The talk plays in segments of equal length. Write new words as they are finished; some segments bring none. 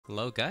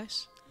Hello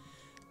guys,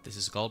 this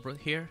is Galbraith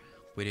here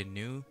with a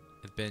new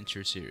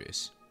adventure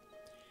series.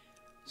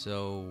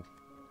 So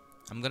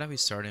I'm gonna be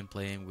starting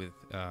playing with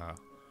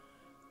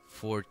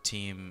four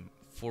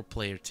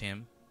player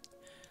team.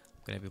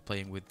 I'm gonna be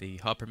playing with the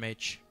Hopper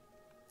Mage,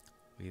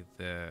 with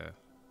the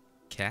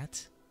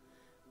Cat,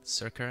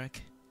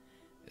 Circarak,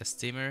 a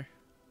Steamer,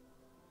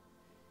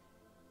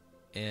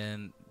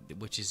 and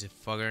which is a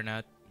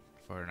Foggernaut,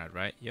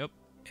 right? Yep,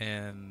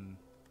 and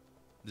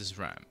this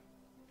Ram.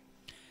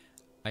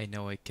 I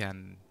know I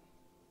can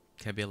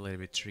be a little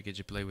bit tricky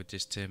to play with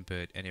this team,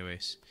 but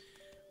anyways,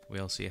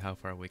 we'll see how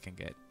far we can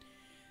get.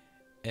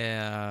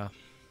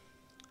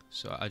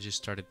 So I just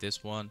started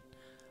this one.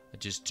 I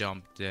just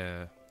jumped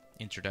the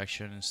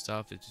introduction and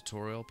stuff, the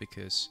tutorial,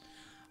 because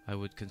I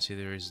would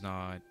consider it's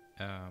not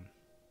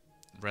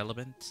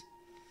relevant.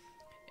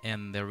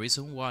 And the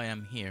reason why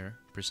I'm here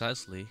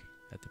precisely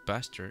at the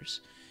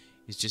pastures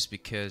is just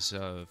because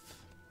of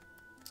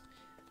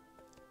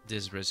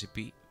this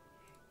recipe.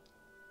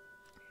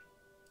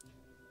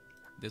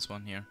 This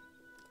one here,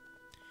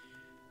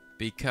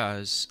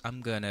 because I'm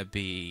gonna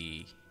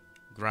be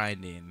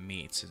grinding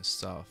meats and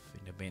stuff in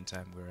the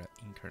meantime we're at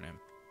Incarnate.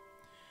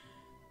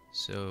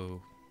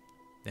 So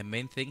the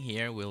main thing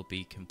here will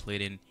be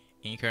completing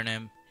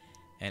Incarnate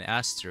and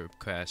Aster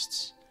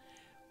quests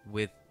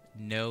with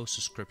no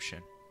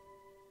subscription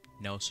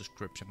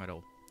at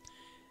all.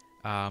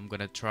 I'm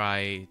gonna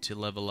try to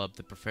level up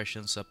the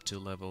professions up to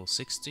level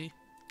 60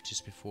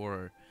 just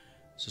before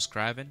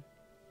subscribing,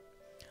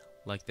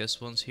 like this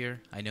one's here.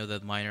 I know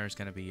that miner is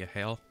gonna be a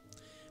hell,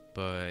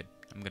 but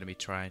I'm gonna be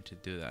trying to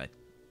do that.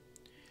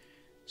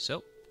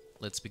 So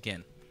let's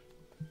begin.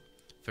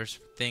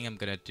 First thing I'm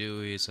gonna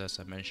do is, as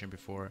I mentioned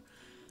before,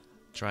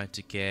 trying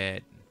to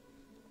get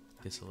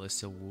the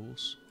celestial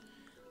wools.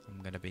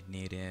 I'm gonna be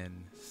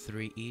needing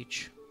 3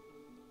 each,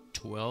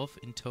 12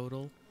 in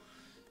total,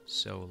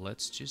 so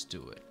let's just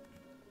do it.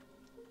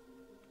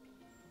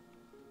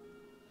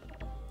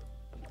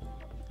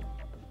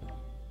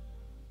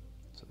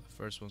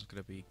 First one's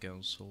gonna be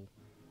Council.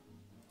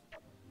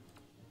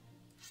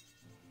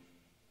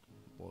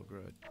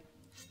 Walgrud.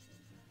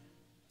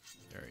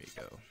 There you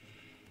go.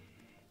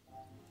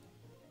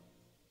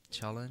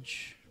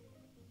 Challenge.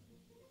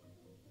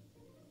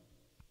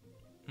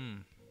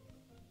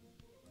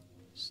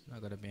 It's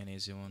not gonna be an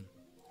easy one.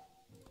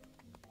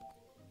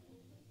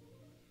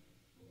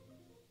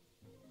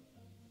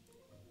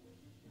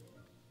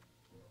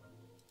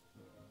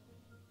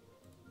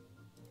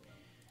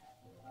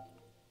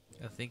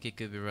 I think it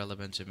could be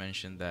relevant to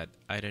mention that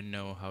I don't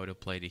know how to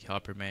play the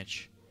Hopper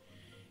Mage,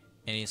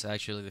 and it's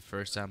actually the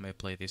first time I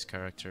play these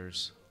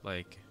characters,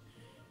 like,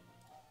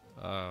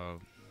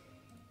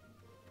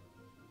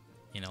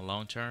 in a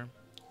long term.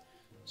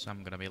 So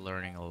I'm gonna be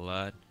learning a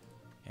lot,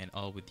 and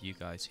all with you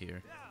guys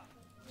here.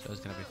 So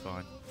it's gonna be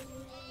fun.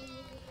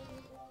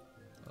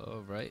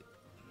 Alright.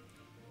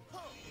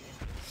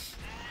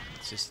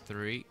 This is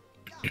 3.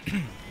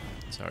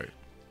 Sorry.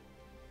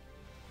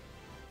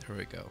 Here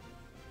we go.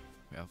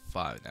 We have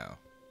 5 now.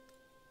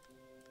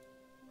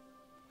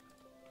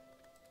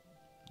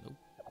 Nope.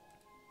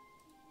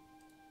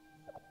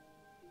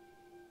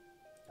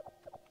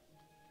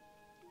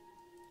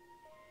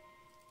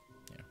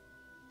 Yeah.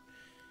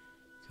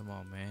 Come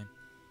on, man.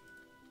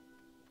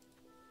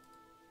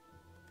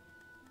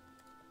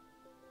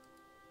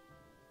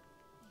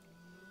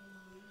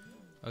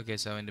 Okay,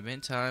 so in the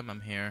meantime, I'm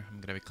here. I'm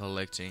gonna be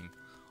collecting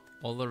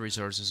all the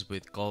resources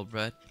with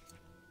Galbraith,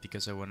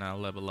 because I wanna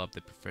level up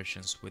the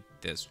professions with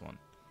this one.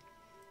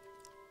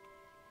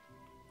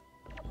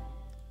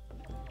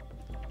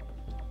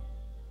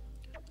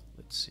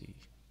 Let's see.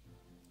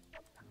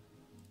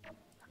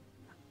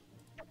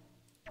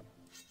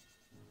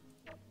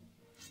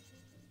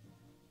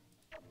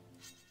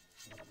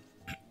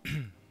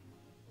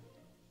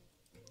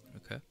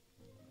 Okay.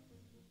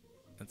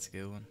 That's a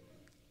good one.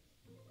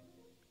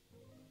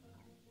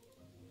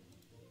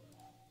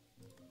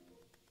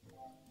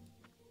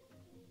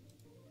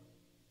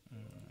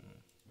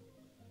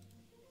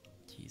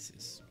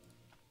 Jesus.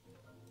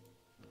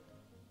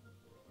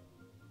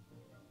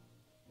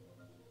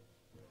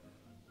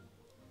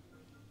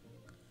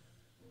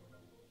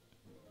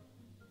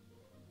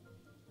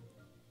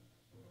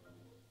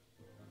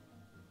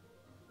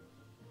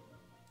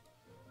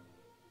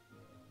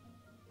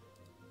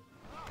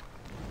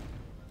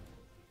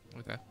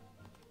 Okay.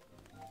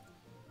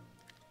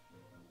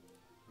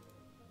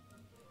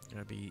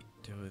 Gonna be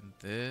doing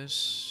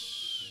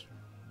this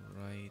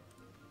right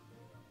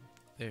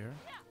there.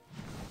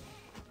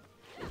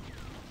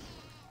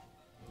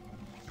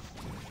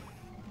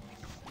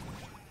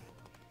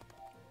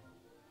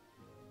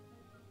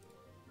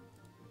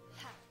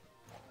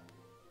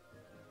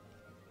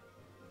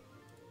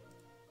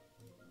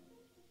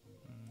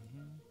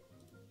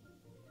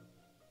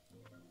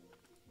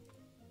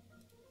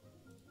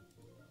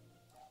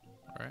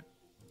 Alright.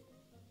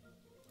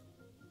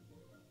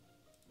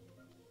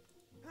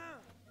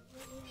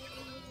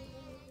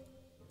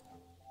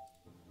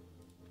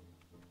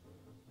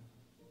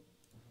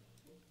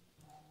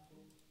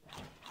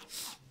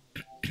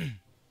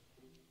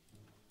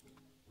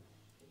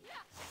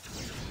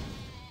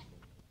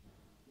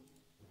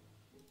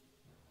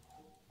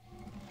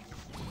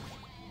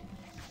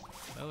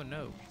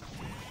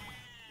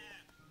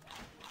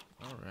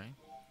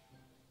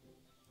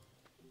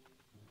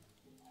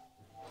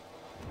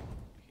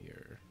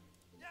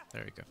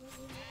 There you go.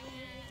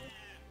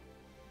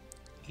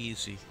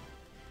 Easy.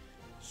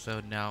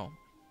 So now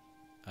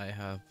I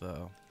have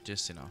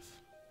just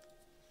enough.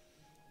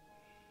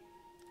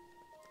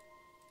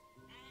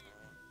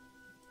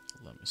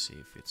 Let me see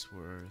if it's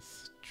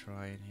worth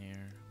trying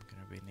here. I'm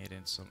gonna be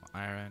needing some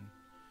iron.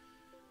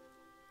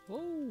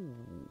 Oh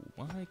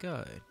my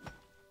god.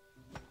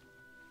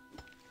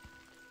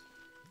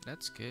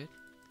 That's good.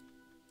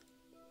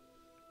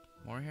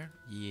 More here?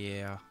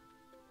 Yeah.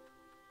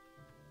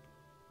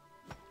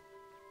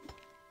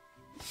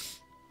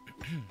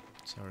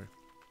 Sorry.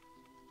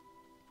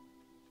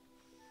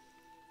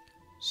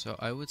 So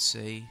I would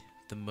say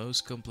the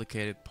most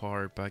complicated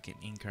part back in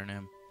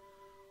Incarnate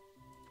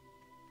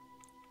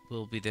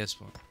will be this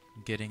one,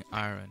 getting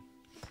iron.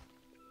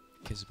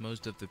 Because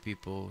most of the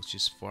people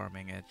just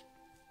farming it.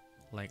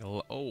 Like,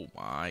 oh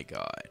my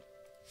god.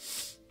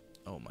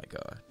 Oh my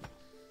god.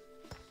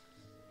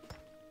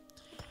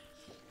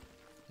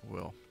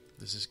 Well,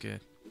 this is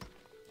good.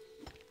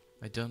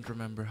 I don't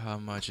remember how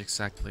much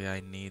exactly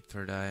I need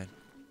for that.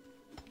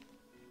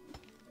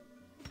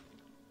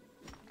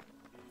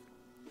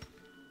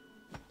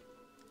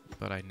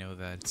 But I know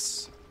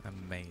that's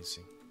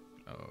amazing.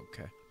 Oh,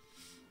 okay.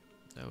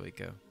 There we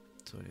go.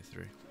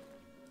 23.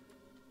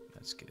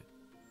 That's good.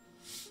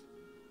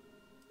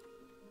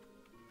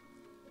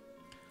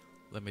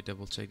 Let me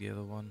double check the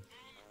other one.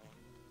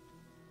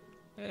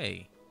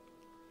 Hey.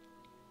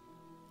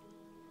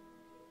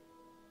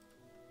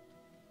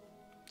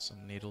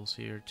 Some needles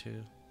here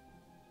too.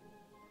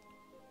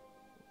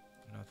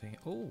 Nothing.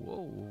 Oh,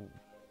 whoa.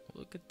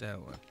 Look at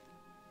that one.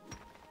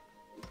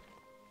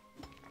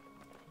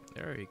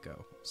 There you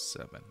go.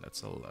 7.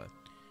 That's a lot.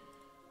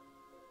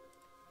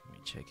 Let me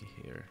check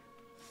it here.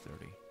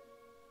 30.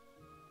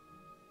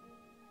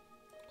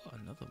 Oh,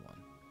 another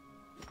one.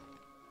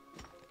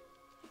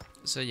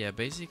 So yeah,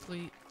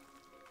 basically,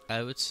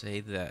 I would say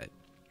that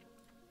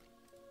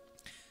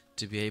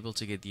to be able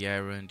to get the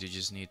iron, you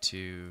just need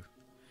to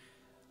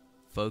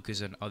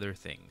focus on other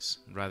things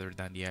rather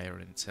than the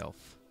iron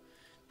itself.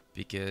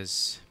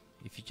 Because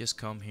if you just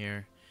come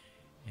here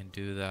and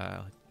do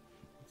that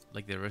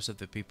like the rest of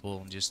the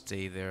people and just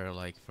stay there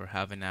like for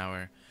half an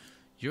hour,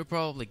 you'll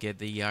probably get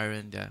the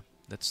iron.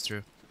 That's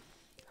true,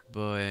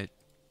 but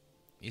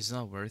it's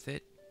not worth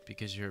it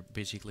because you're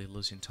basically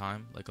losing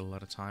time, like a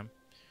lot of time.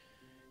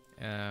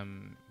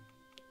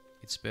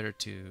 It's better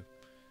to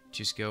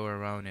just go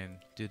around and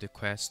do the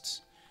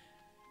quests,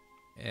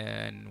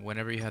 and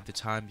whenever you have the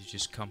time, you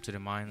just come to the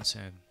mines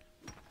and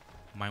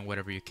mine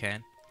whatever you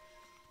can.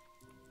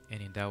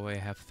 And in that way, I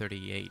have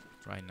 38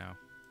 right now,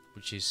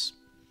 which is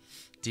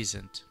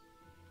decent.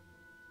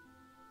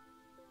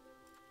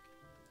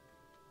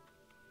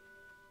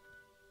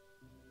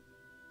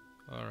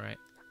 Alright,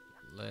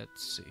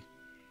 let's see.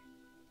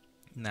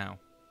 Now,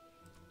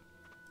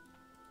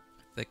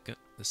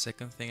 the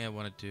second thing I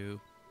want to do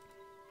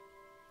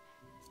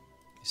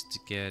is to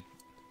get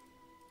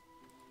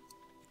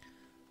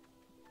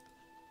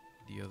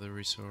the other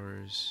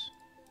resource.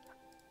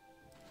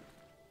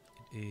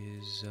 It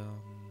is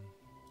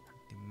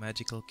the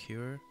magical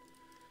cure,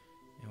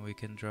 and we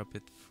can drop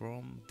it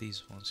from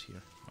these ones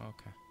here.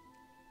 Okay.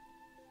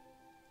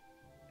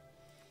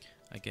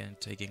 Again,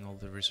 taking all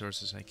the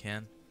resources I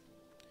can,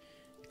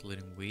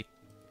 including wheat.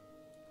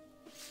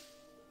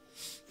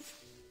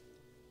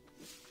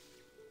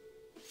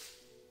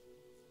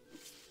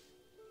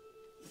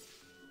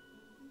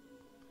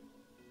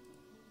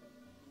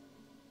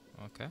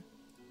 Okay.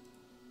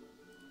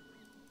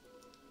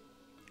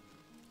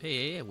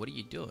 Hey, what are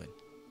you doing?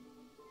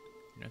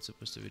 You're not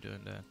supposed to be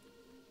doing that.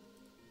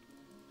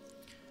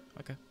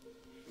 Okay.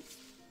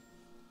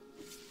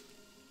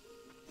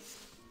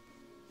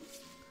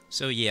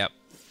 So yeah,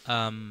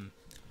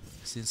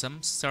 since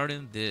I'm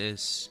starting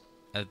this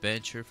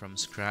adventure from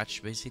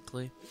scratch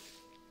basically,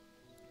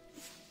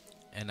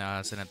 and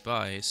as an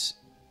advice,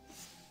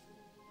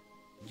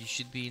 you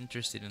should be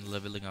interested in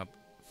leveling up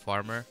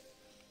farmer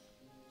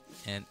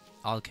and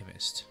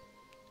alchemist.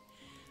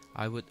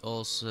 I would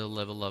also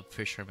level up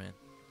fisherman.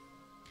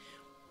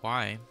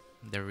 Why?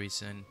 The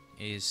reason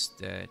is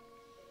that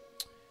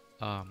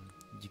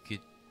you could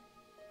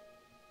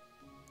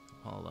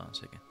hold on a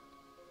second.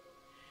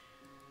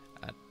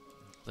 At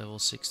level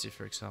 60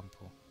 for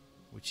example,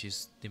 which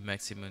is the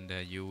maximum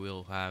that you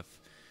will have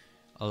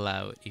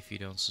allowed if you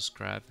don't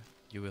subscribe,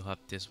 you will have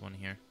this one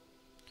here,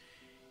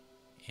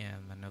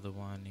 and another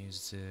one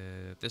is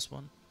this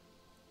one.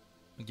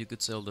 You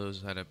could sell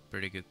those at a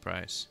pretty good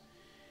price,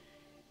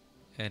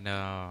 and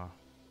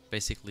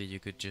basically you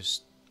could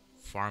just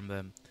farm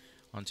them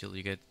until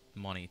you get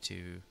money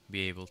to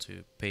be able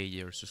to pay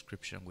your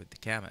subscription with the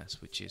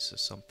camas, which is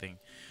something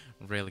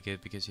really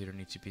good because you don't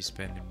need to be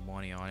spending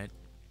money on it.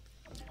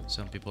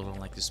 Some people don't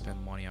like to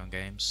spend money on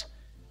games,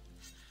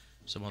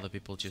 some other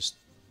people just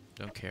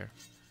don't care,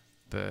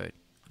 but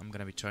I'm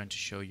gonna be trying to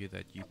show you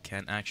that you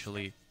can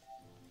actually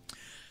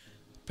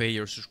pay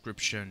your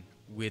subscription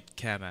with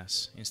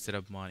camas instead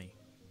of money.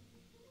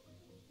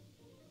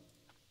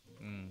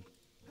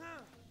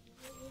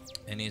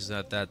 And it's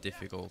not that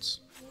difficult.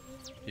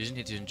 You just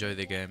need to enjoy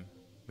the game,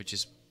 which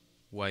is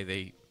why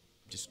they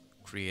just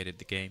created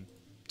the game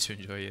to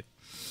enjoy it.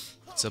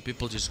 So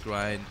people just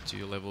grind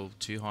to level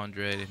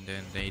 200 and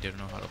then they don't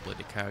know how to play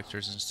the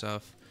characters and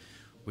stuff,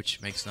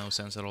 which makes no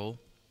sense at all.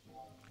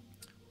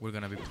 We're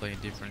gonna be playing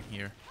different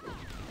here.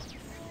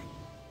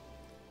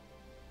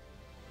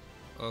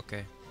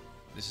 Okay,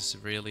 this is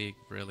really,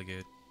 really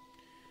good.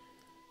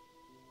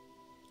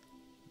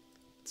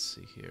 Let's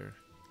see here.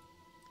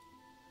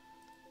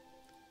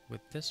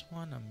 With this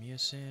one, I'm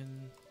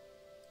using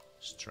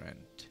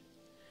strength,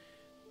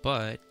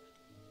 but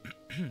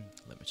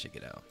let me check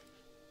it out.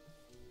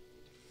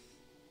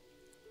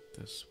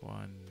 This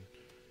one.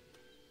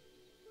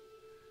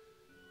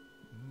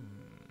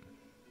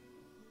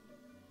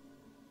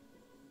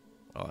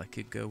 Well, I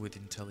could go with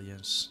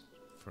intelligence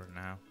for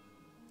now,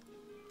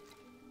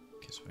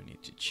 because we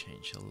need to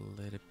change a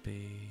little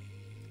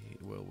bit.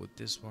 Well, with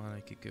this one,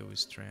 I could go with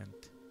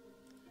strength.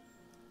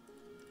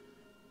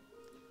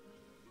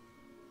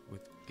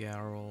 With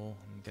Garrel,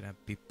 I'm gonna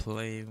be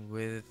playing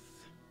with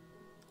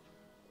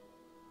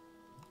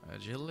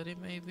agility,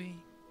 maybe.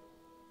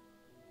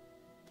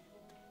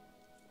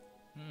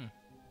 I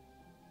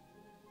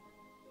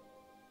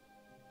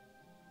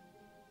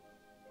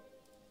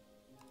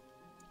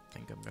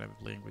think I'm gonna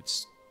be playing with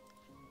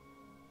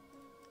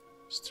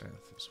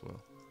strength as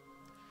well.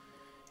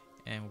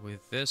 And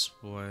with this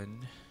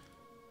one,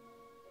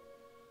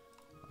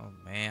 oh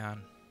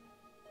man.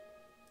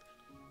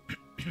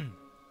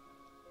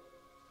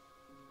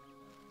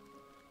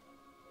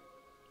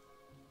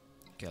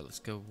 Okay, let's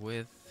go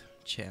with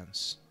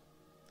chance.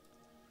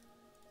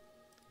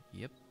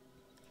 Yep.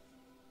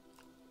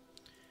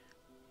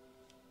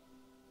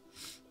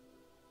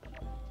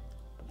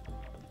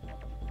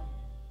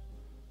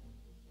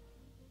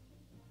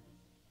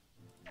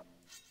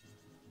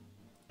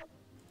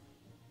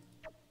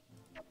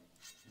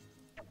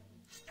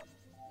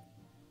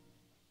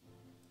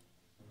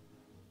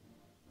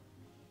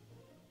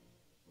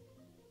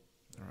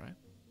 All right.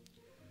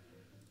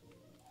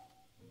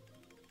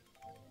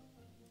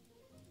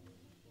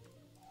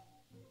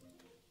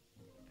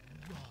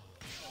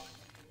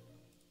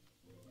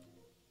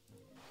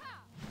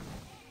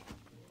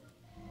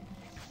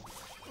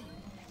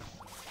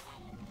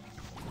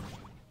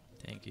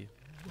 Thank you.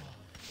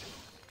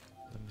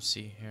 Let me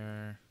see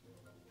here.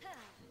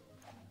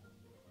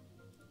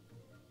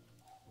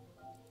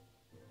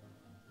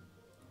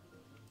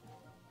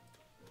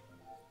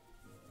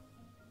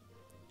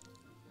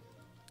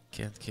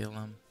 Can't kill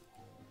him.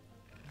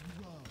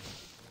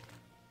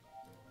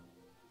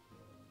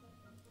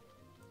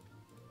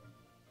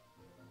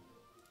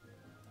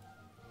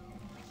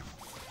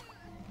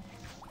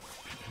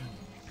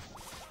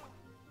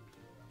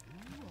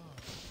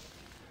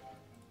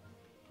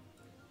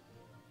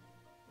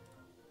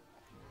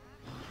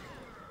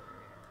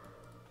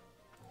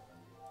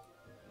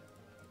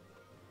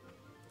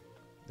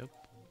 Nope.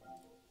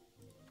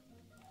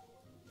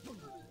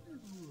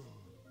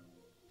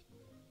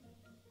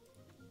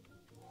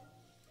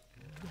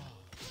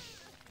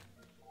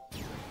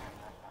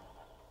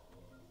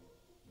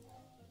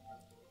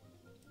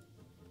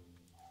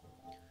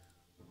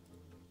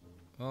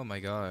 Oh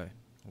my god.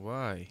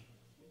 Why?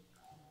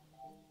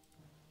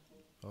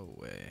 Oh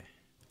way.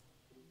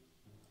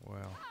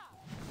 Wow.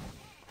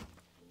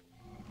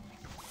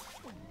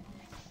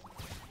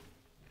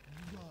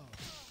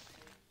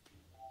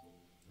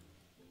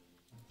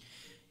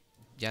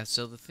 Yeah,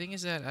 so the thing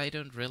is that I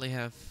don't really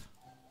have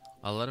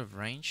a lot of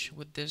range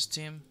with this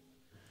team,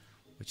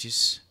 which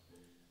is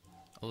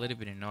a little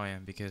bit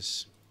annoying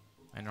because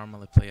I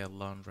normally play at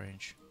long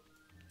range.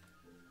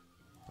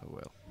 But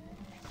well.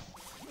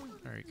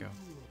 There you go.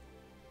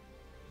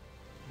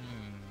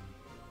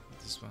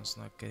 This one's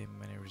not getting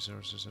many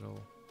resources at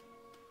all.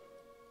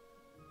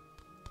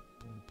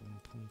 Boom, boom,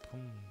 boom,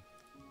 boom.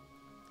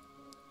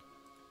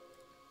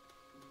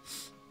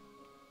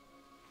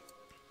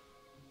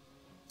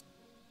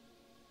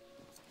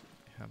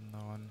 Have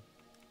none.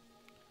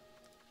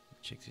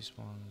 Check these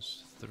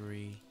ones.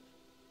 3,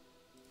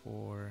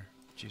 4.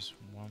 Just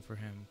one for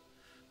him.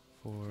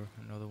 4.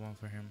 Another one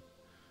for him.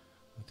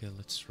 Okay,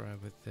 let's try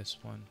with this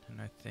one, and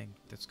I think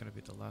that's gonna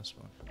be the last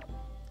one.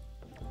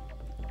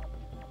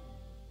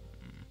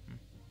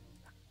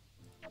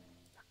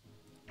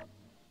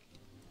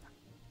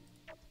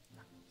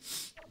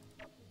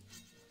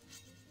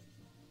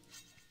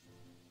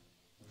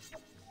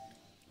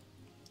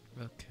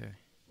 Okay,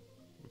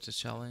 what's the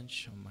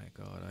challenge? Oh my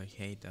god, I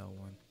hate that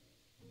one.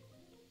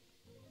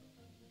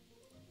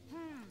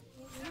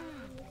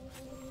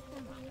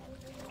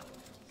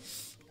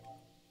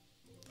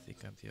 I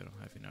think I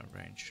don't have enough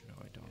range. No,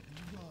 I don't.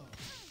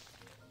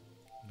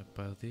 What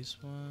about these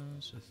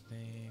ones? I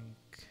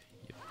think.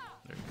 Yep,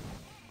 there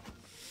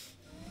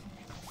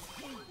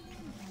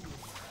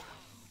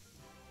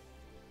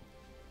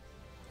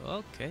we go.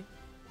 Okay.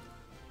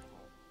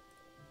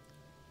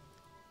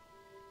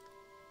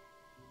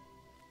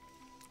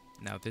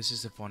 Now this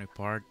is the funny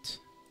part,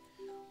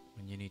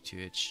 when you need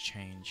to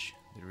exchange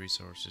the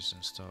resources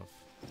and stuff.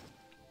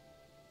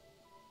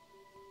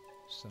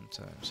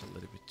 sometimes a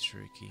little bit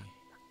tricky.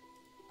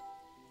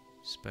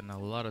 Spend a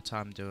lot of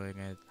time doing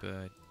it,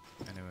 but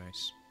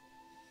anyways.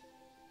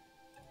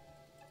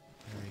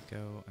 There we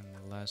go, and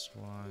the last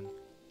one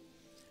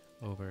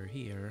over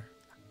here.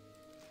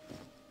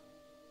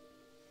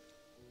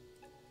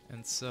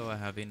 And so I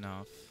have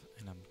enough,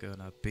 and I'm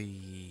gonna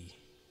be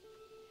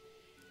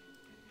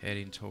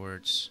heading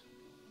towards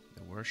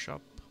the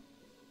workshop.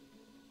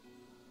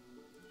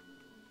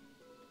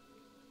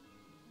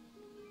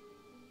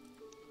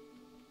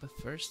 But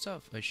first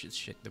off, I should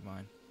check the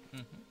mine.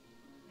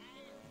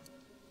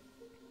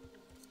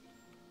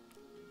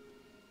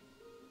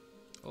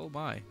 Oh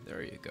my,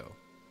 there you go.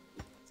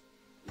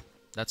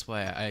 That's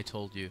why I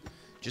told you,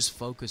 just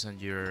focus on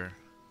your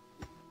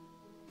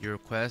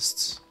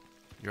quests,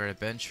 your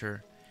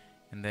adventure,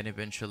 and then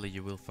eventually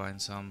you will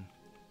find some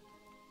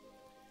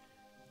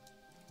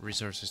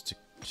resources to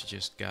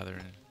just gather.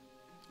 And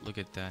look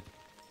at that,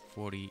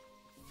 40,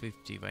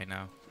 50 by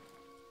now.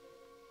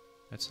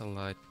 That's a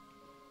lot.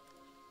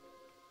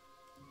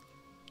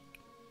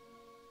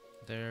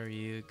 There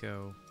you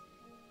go.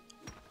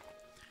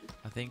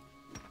 I think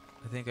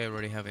I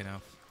already have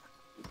enough.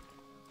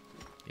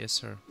 Yes,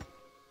 sir.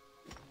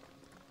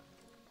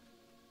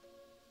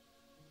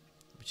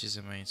 Which is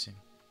amazing.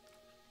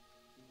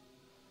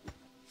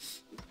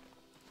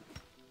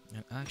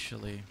 And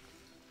actually,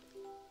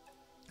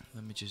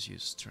 let me just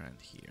use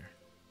strength here.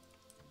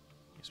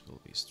 This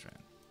will be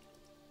strength.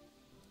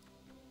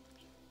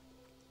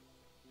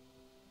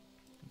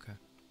 Okay.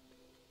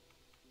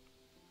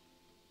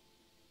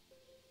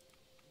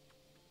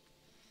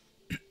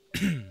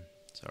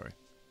 Sorry.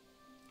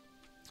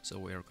 So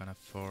we are gonna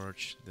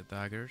forge the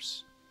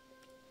daggers.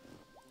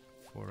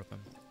 4 of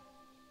them.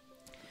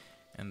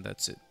 And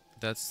that's it.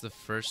 That's the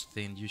first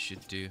thing you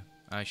should do,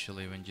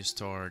 actually, when you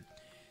start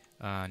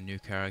a new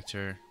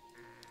character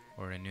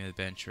or a new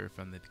adventure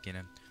from the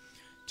beginning.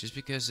 Just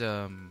because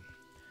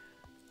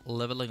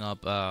leveling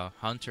up a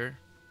hunter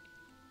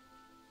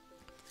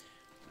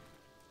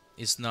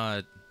is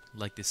not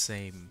like the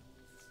same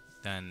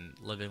than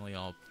leveling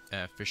up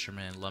a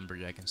fisherman,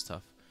 lumberjack and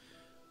stuff.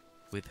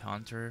 With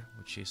hunter,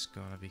 which is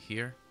gonna be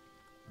here,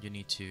 you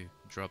need to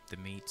drop the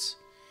meats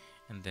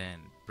and then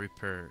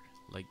prepare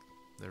like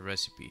the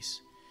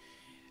recipes.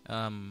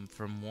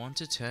 From 1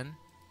 to 10,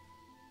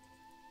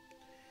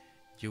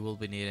 you will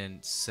be needing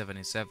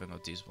 77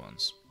 of these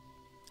ones,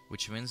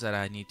 which means that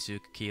I need to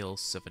kill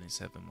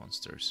 77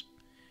 monsters.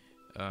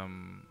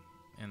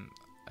 And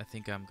I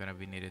think I'm gonna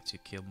be needed to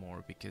kill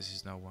more because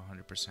it's not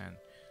 100%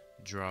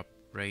 drop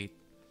rate.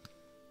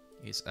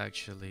 It's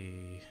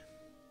actually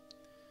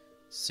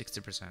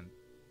 60%.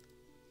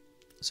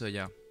 So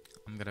yeah,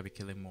 I'm gonna be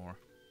killing more.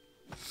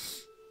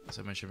 As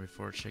I mentioned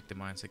before, check the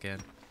mines again.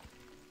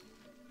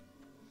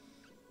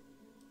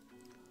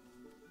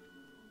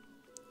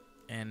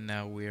 And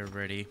now we are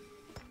ready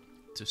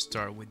to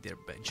start with the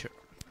adventure.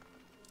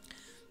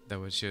 That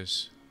was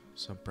just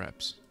some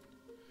preps.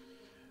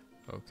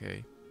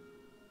 Okay,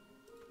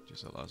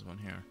 just the last one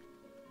here.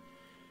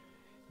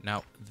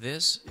 Now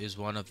this is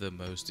one of the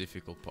most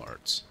difficult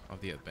parts of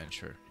the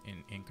adventure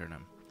in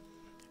Incarnam.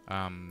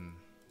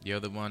 The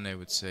other one I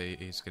would say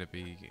is gonna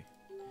be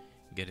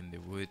getting the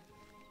wood,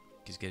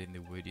 because getting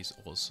the wood is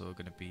also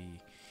gonna be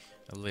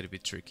a little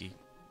bit tricky.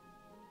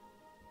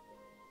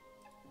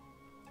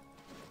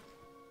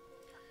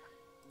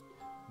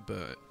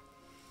 But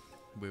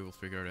we will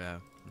figure it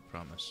out, I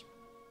promise.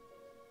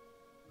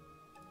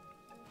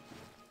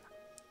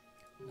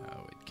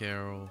 Now with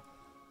Carol.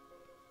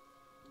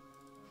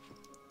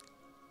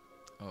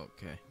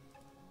 Okay.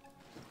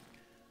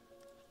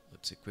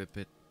 Let's equip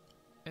it.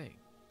 Hey.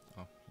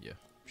 Oh, yeah,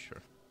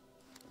 sure.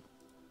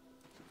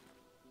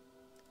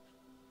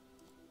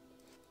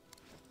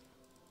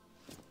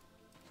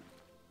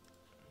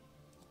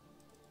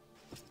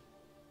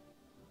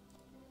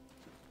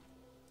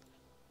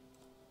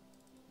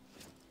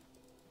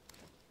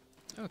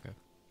 Okay.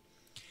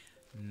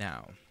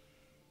 Now,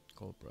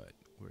 gold bread.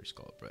 Where's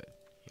gold bread?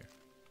 Here.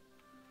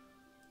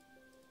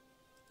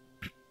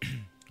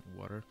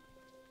 Water.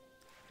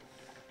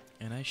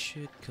 And I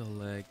should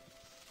collect...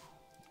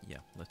 Yeah,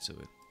 let's do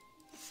it.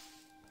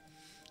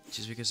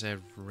 Just because I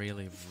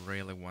really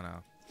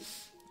wanna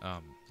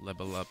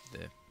level up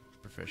the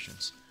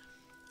professions.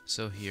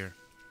 So here,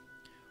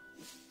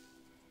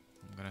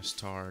 I'm gonna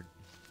start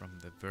from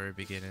the very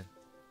beginning,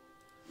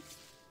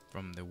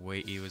 from the way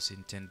it was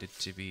intended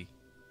to be.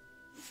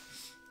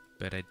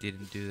 But I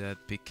didn't do that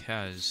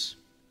because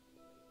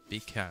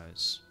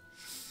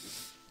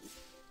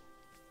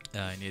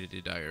I needed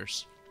the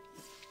daggers.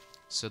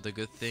 So the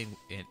good thing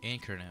in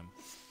Incarnam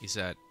is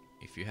that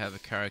if you have a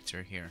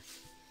character here,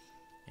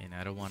 and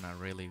I don't want to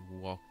really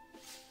walk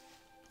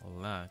a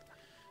lot,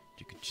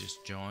 you could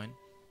just join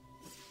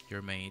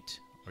your mate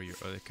or your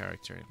other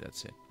character and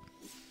that's it.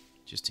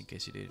 Just in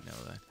case you didn't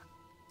know that.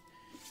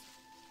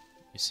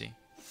 You see?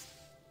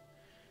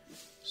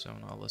 So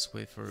now let's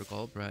wait for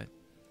gold bread.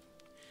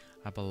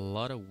 I have a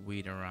lot of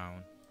wheat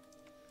around.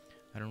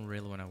 I don't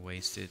really want to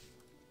waste it,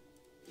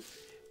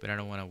 but I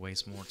don't want to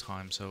waste more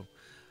time, so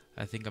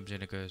I think I'm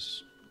gonna go.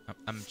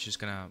 I'm just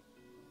gonna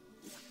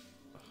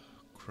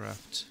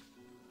craft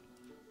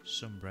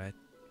some bread,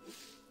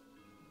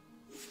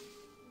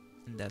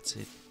 and that's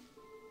it.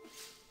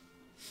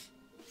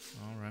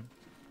 All right.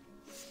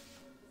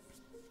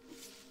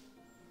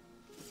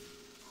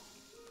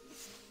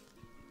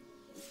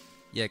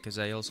 Yeah, because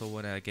I also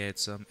wanna get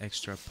some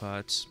extra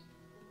pots.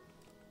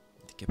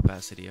 The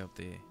capacity of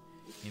the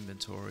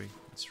inventory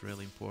is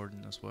really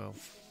important as well.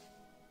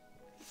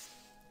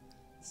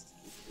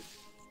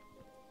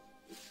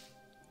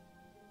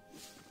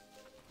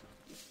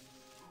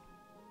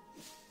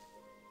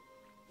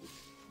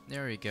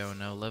 There you go,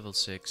 now level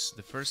 6.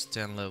 The first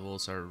 10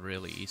 levels are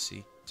really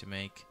easy to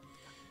make.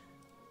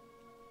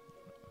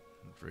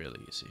 Really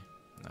easy.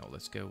 Now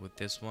let's go with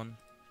this one.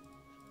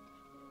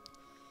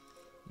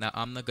 Now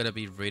I'm not gonna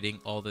be reading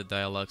all the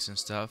dialogues and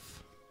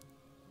stuff,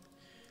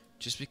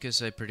 just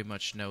because I pretty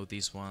much know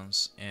these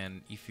ones,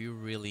 and if you're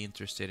really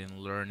interested in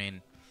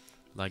learning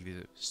like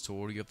the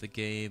story of the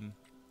game,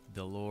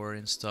 the lore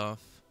and stuff,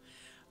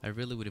 I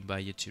really would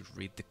invite you to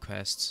read the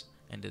quests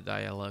and the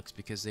dialogues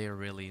because they are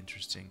really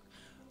interesting.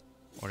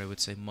 Or I would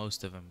say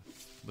most of them.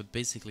 But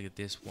basically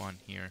this one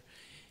here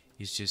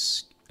is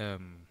just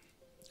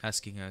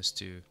asking us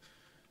to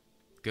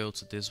go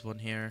to this one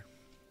here,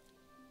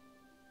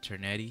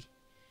 Ternetti.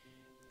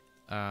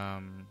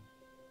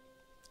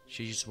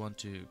 She just want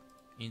to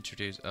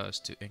introduce us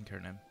to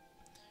Incarnate.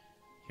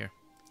 Here,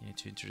 you need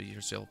to introduce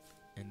yourself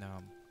and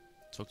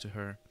talk to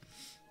her.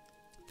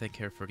 Thank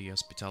her for the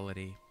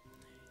hospitality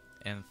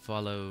and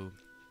follow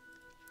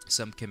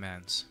some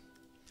commands.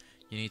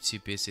 You need to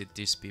visit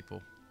these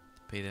people,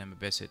 pay them a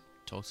visit,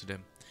 talk to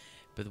them.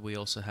 But we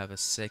also have a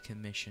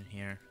second mission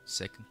here,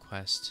 second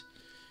quest,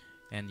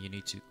 and you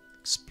need to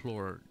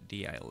explore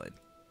the island.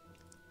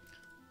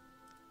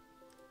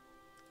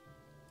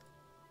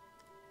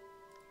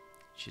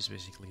 She's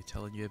basically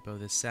telling you about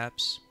the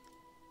saps,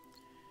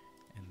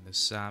 and the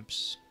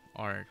saps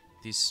are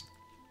these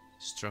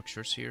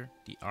structures here,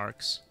 the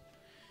arcs.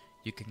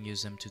 You can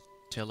use them to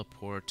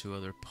teleport to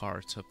other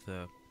parts of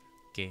the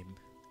game,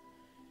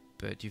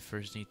 but you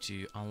first need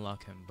to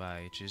unlock them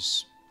by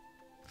just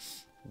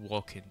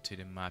walking to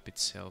the map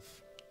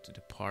itself, to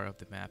the part of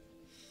the map.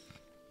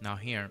 Now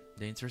here,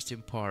 the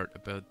interesting part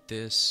about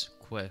this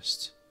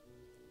quest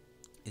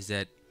is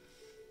that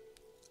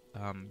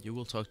you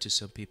will talk to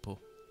some people,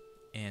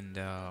 and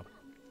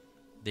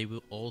they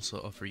will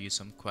also offer you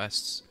some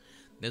quests.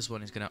 This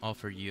one is gonna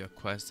offer you a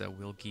quest that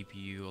will give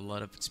you a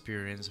lot of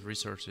experience,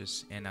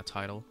 resources, and a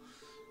title.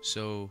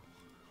 So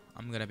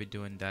I'm gonna be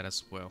doing that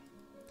as well.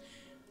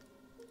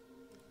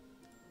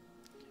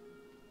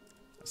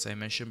 As I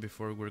mentioned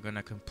before, we're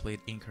gonna complete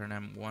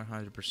Incarnate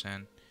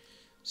 100%.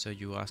 So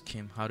you ask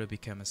him how to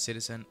become a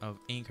citizen of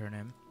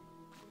Incarnate,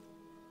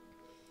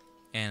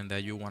 and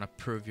that you wanna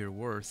prove your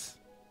worth.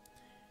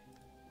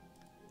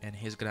 And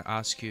he's gonna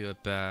ask you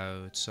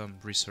about some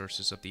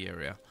resources of the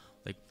area,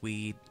 like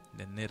wheat,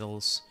 the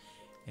needles,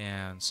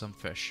 and some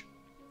fish.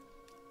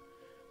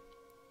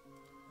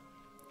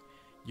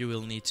 You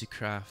will need to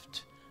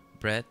craft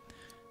bread,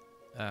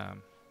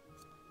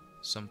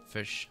 some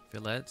fish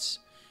fillets,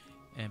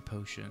 and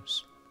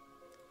potions.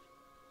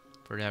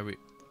 For that,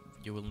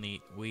 you will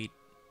need wheat,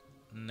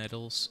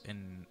 needles,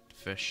 and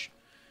fish.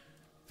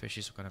 Fish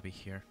is gonna be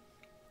here,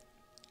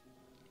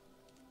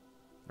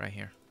 right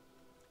here.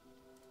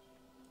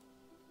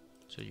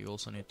 So you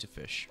also need to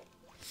fish.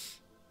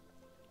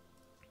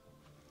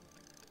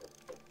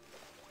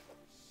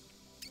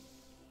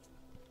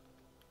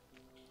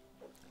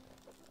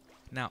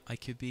 Now I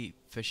could be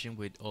fishing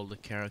with all the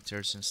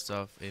characters and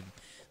stuff, and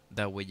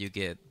that way you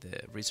get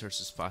the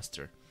resources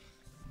faster.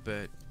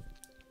 But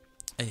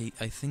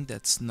I think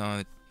that's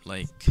not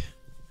like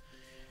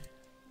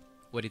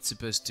what it's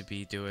supposed to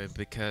be doing,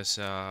 because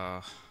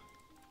other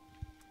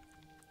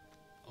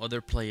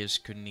players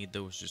could need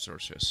those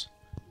resources.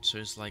 So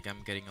it's like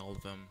I'm getting all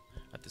of them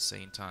at the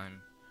same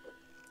time.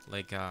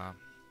 Like I'm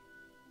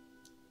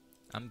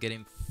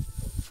getting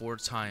 4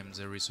 times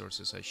the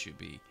resources I should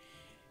be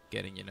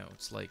getting, you know.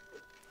 It's like,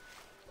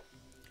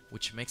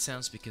 which makes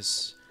sense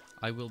because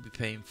I will be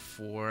paying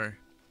 4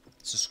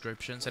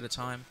 subscriptions at a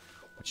time,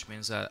 which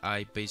means that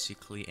I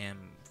basically am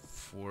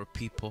 4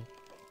 people,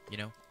 you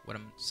know what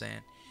I'm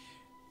saying.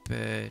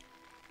 But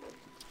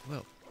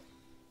well,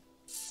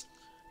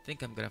 I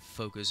think I'm gonna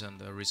focus on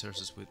the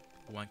resources with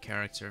 1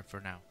 character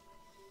for now.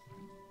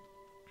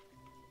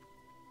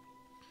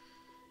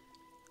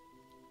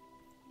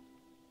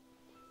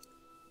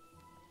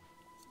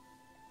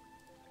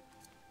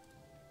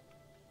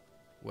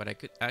 What I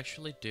could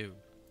actually do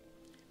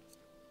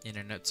in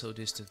a not so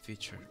distant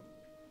future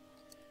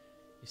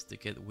is to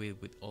get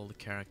with all the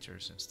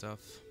characters and stuff,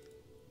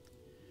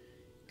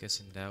 because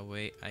in that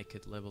way I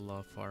could level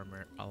up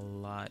armor a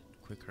lot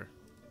quicker,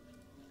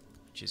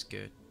 which is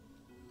good.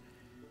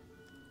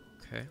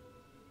 Okay.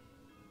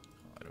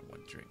 Oh, I don't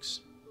want drinks.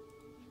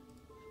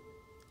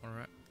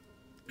 Alright.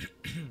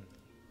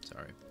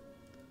 Sorry.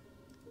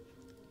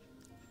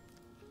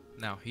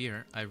 Now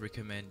here I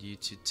recommend you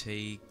to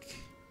take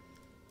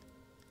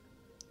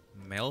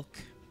milk,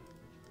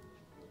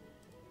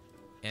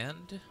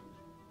 and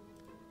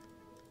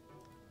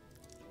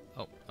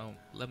oh,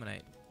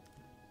 lemonade.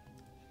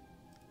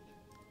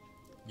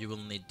 You will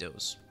need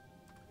those.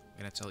 I'm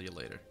gonna tell you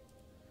later.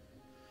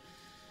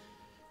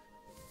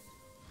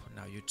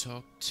 Now you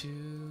talk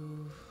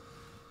to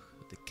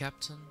the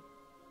captain,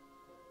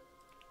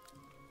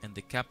 and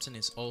the captain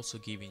is also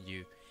giving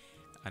you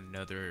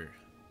another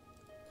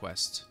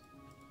quest.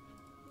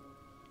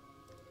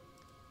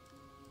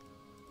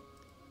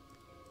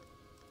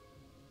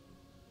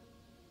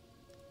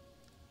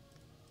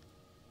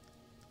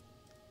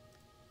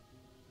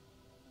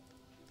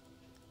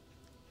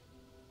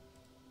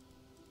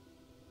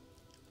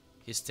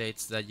 He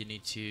states that you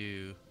need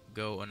to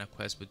go on a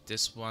quest with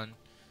this one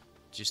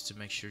just to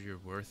make sure you're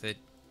worth it,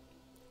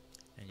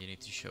 and you need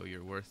to show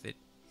you're worth it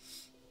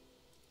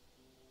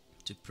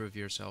to prove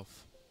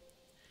yourself.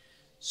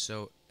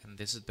 So in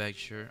this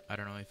adventure, I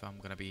don't know if I'm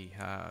gonna be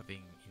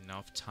having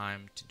enough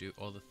time to do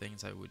all the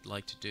things I would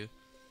like to do.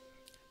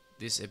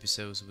 These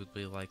episodes would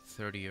be like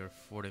 30 or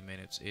 40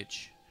 minutes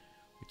each,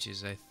 which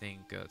is, I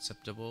think,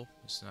 acceptable.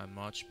 It's not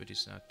much, but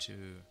it's not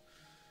too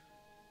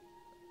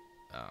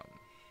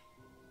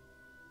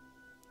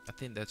I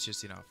think that's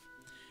just enough.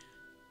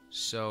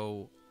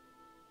 So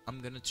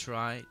I'm gonna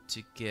try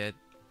to get,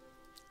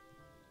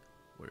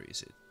 where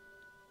is it?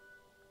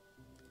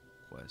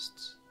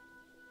 Quests.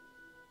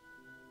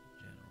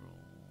 General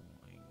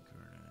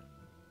Incarnam.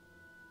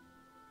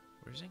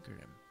 Where's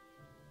Incarnam?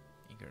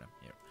 Incarnam,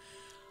 here.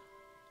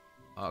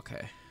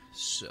 Okay,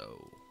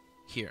 so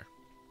here.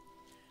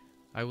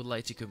 I would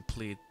like to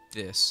complete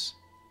this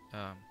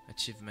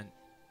achievement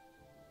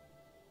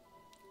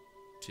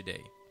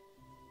today.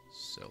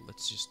 So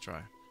let's just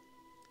try.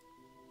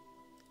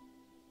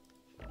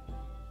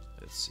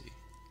 Let's see.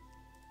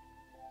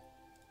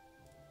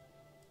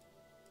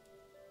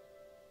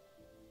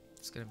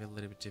 It's gonna be a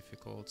little bit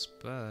difficult,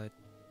 but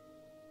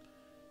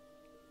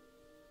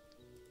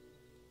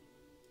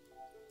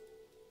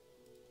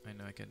I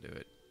know I can do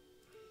it.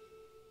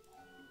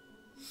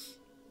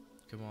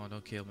 Come on,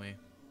 don't kill me.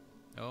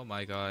 Oh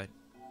my god.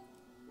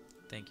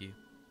 Thank you.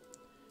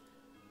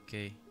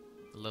 Okay,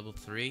 level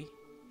 3.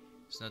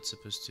 It's not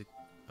supposed to...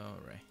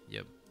 Alright,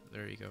 yep,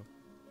 there you go.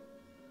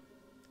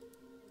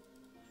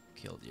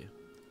 Killed you.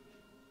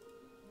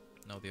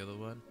 Now the other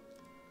one.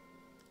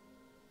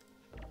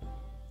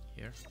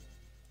 Here.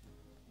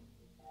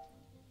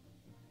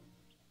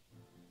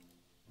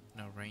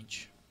 No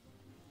range.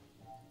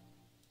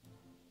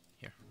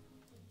 Here.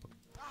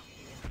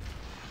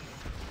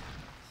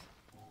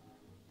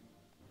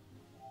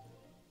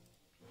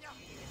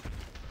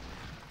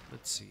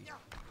 Let's see.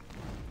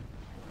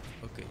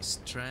 Okay,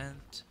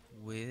 strength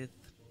with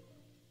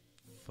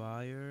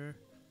fire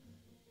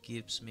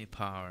gives me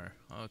power.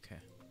 Okay.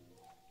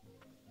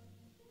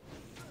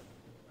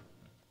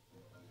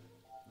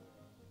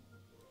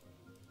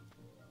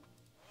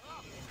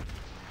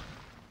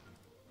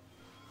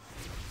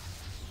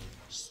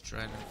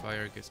 Strength and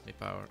fire gives me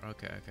power.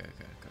 Okay.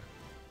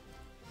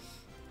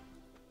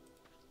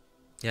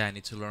 Yeah, I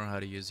need to learn how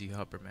to use the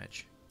hopper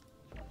match.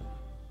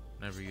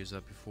 Never used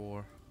that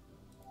before.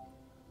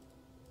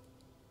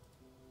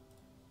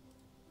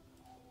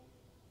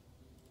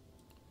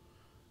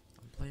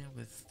 I'm playing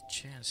with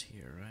chance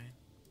here, right?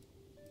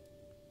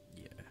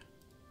 Yeah.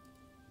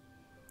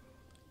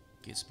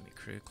 Gives me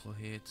critical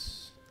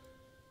hits.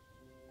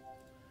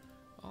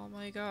 Oh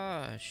my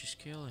gosh, she's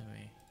killing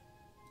me.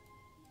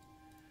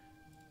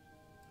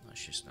 No,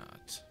 she's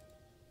not.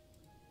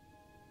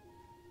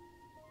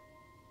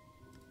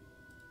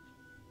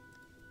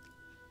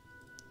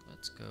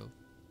 Let's go.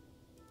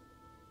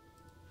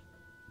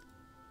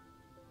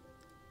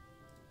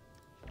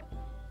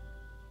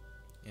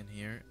 In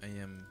here, I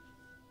am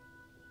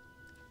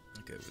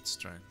okay with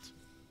strength,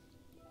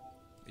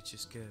 which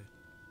is good.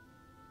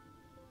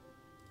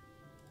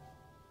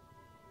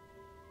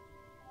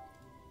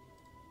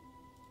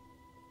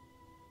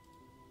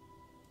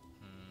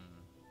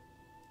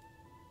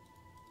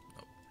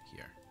 Oh,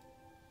 here.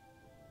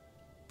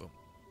 Boom.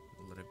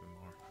 A little bit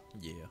more.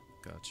 Yeah,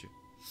 got you.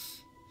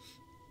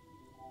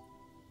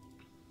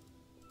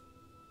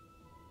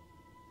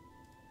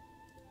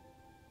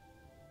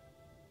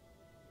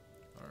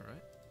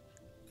 Alright.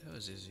 That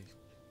was easy.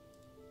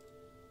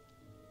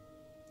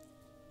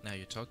 Now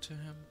you talk to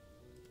him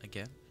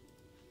again.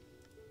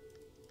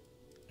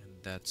 And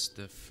that's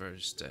the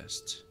first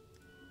test.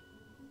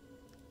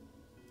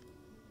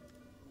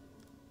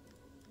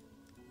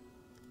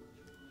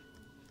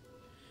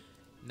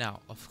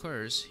 Now, of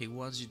course, he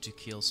wants you to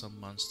kill some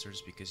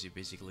monsters because you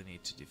basically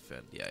need to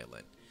defend the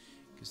island.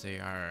 Because they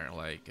are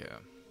like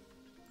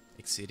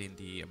exceeding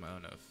the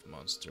amount of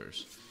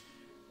monsters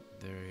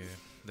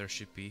there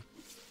should be.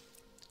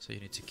 So you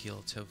need to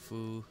kill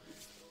tofu,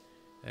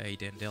 a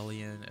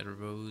dandelion, a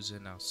rose,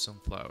 and a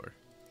sunflower.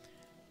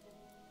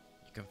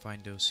 You can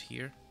find those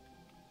here.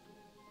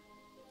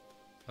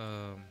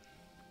 I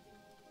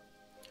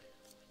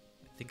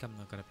think I'm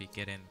not gonna be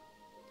getting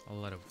a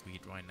lot of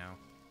wheat right now.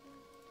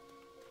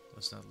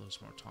 Let's not lose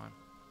more time.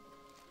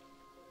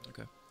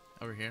 Okay,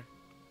 over here.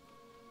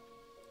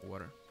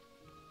 water.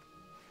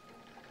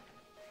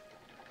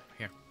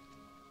 Here.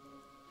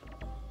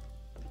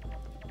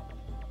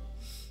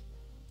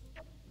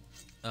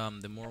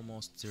 The more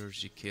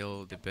monsters you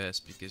kill, the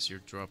best, because you're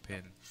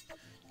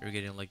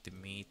getting like the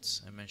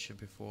meats I mentioned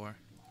before.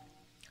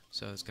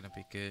 So it's gonna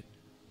be good.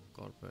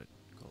 Gold bread.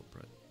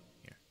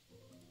 Here.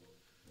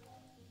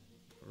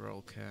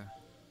 Rolka.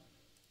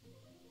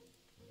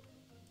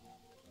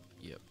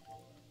 Yep.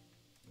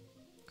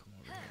 Come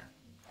over here.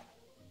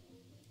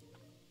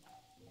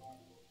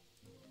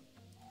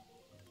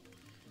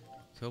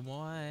 Come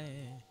on.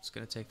 It's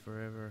gonna take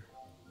forever.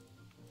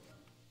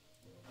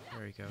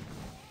 There you go.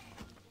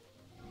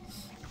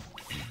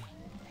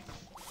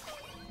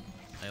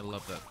 I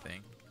love that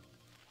thing.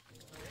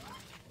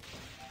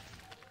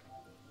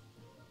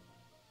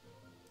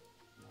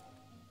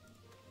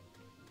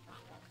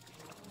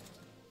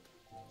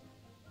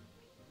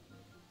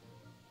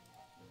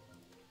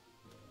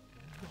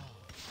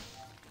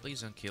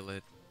 Please don't kill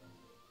it.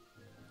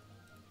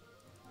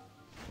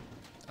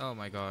 Oh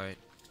my god.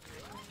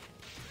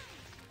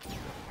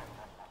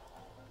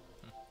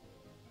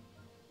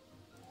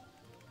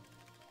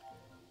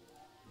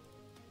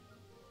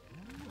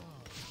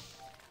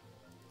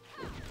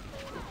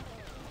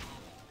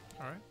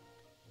 Alright.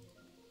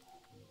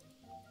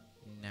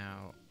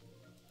 Now.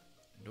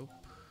 Nope.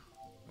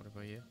 What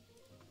about you?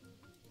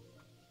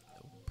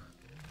 Nope.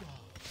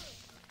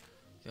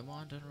 Come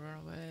on, don't run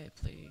away,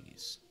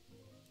 please.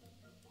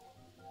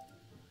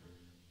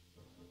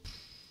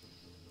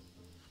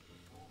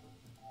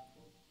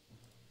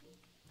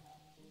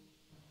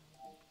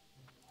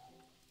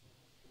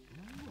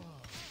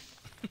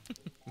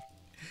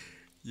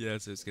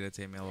 Yes, it's gonna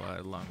take me a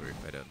lot longer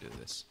if I don't do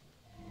this.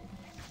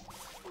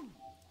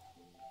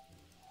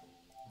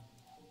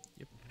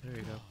 Yep, there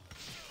you go.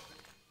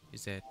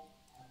 He's dead.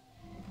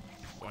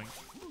 Boink.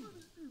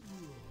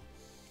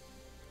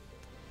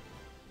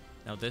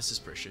 Now this is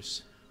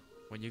precious.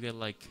 When you get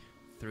like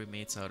 3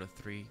 mates out of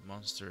 3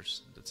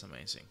 monsters, that's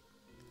amazing.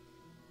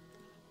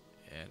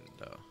 And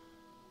I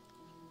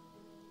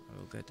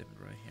will get them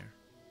right here.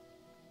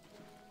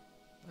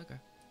 Okay.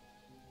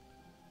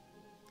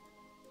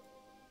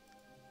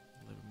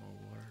 A little more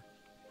water.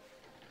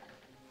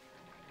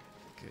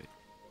 Good.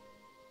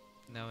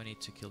 Now I need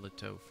to kill the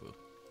tofu.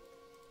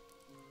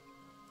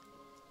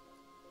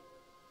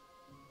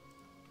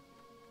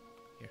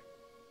 Here.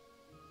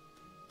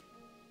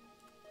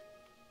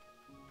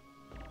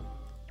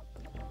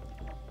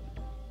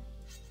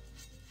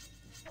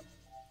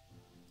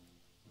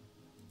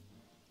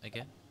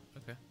 Again?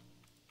 Okay.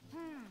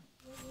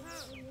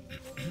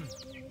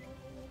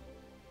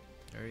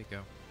 There you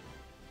go.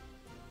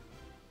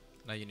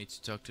 Now you need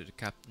to talk to the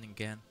captain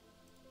again.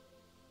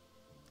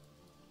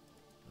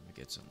 Let me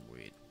get some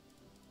weed.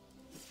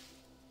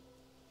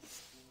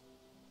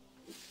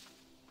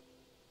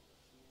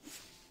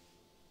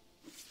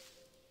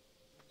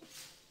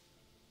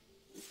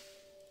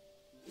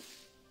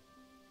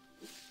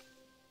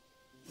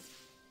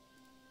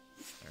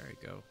 There you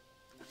go.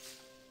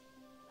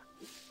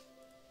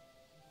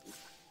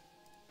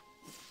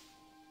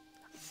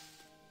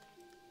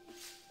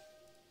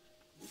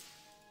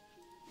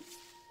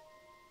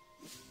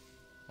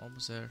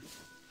 Almost there.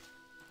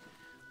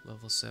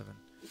 Level 7.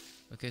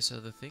 Okay, so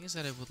the thing is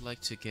that I would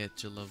like to get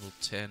to level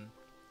 10.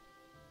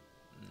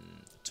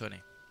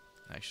 20,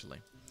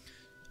 actually.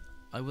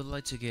 I would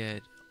like to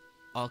get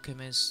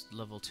Alchemist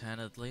level 10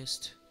 at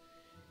least.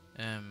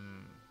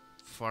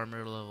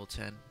 Farmer level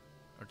 10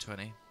 or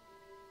 20.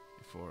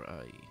 Before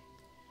I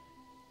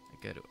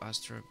get to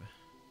Astrub.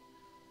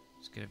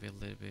 It's gonna be a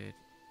little bit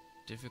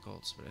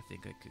difficult, but I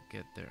think I could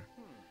get there.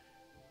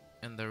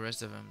 And the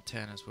rest of them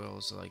 10 as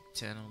well, so like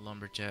 10 on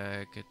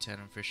Lumberjack, 10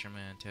 on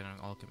Fisherman, 10 on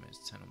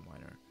Alchemist, 10 on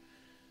Miner.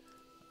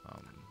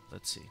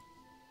 Let's see.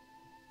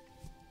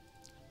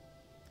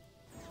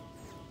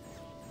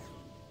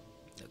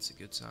 That's a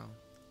good sound.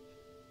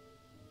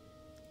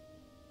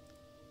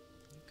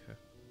 Okay.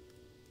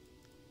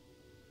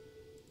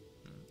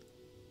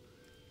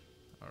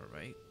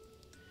 Alright.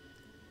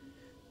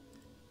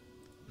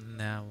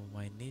 Now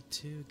I need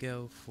to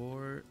go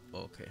for...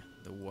 okay,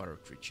 the water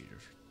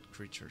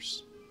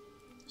creatures.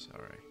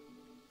 Sorry.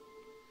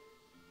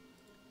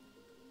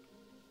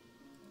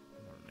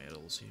 More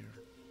needles here.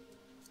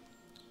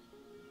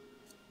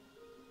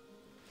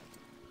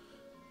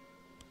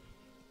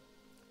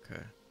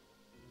 Okay.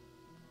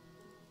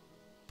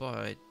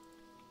 But...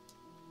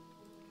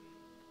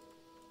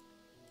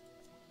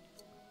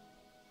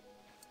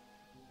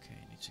 okay,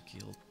 I need to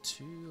kill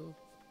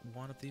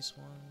one of these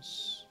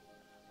ones,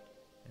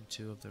 and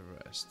 2 of the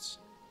rests.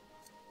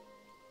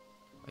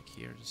 Like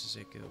here, this is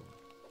a go.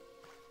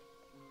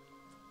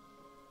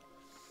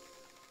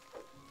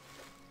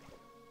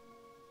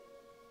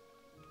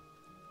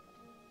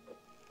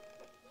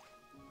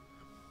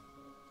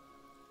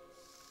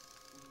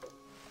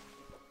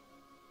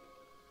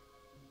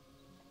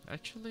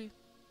 Actually,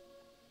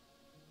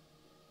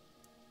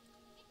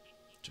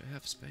 do I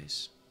have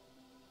space?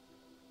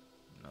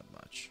 Not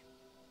much.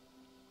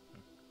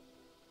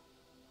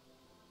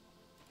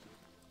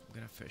 I'm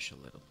gonna fish a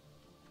little.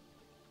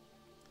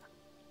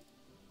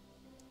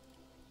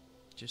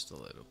 Just a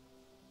little.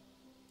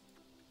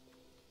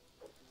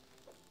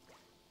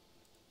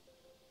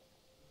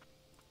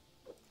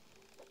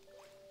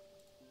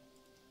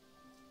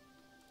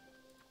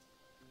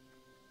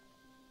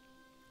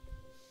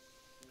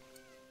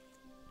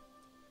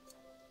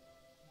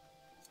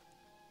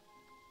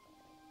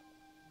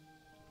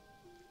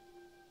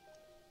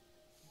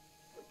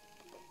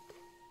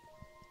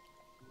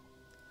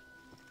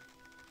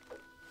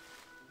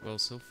 Well,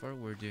 so far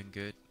we're doing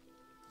good.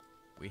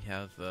 We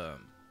have the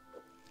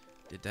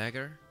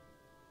dagger,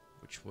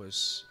 which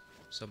was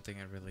something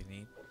I really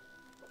need.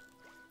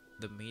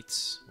 The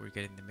meats, we're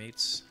getting the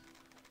meats.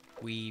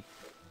 We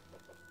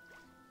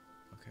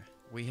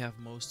have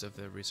most of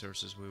the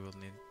resources we will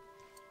need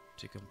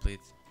to complete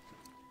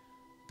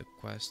the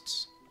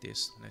quests,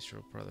 these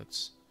natural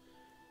products,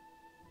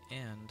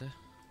 and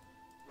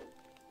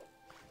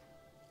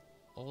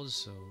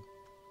also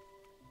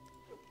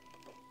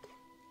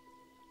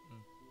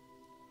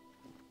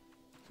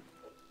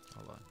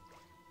hold on.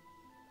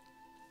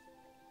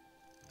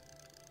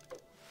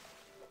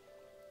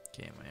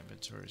 Okay, my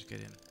inventory is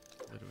getting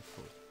a little bit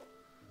full.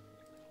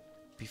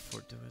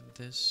 Before doing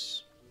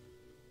this,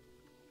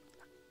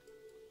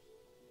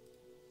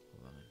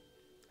 hold on.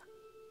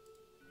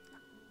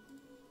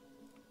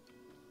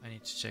 I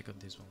need to check on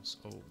these ones.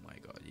 Oh my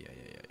god, yeah.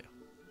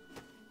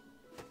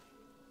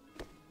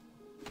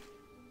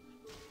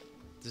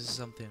 This is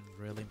something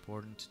really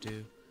important to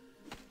do,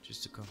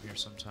 just to come here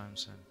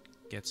sometimes and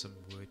get some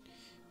wood,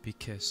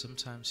 because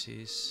sometimes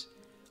it's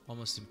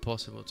almost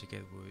impossible to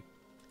get wood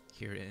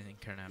here in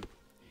Incarnam,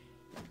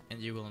 and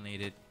you will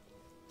need it.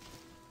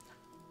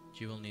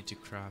 You will need to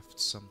craft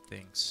some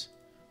things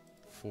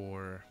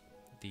for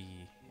the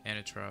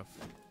Enitraf,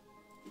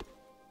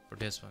 for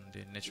this one,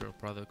 the natural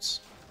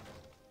products.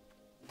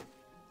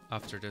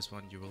 After this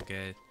one you will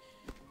get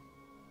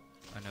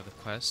another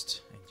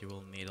quest, and you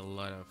will need a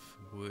lot of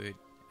wood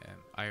and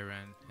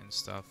iron and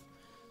stuff.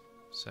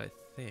 So I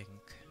think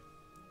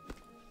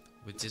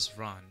with this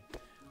run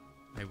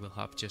I will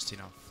have just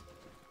enough.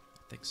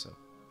 I think so.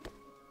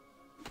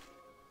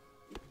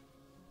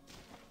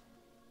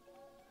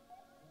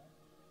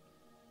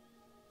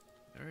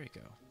 There we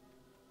go.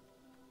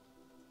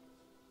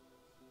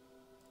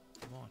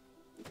 Come on.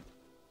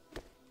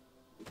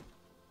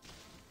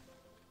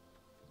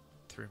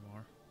 3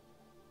 more.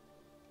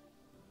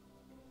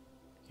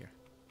 Here.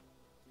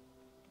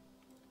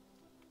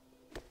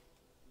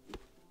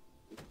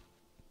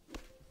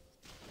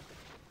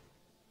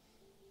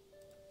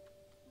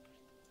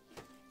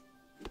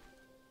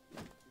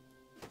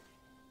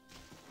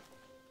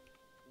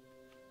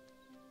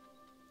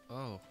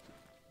 Oh.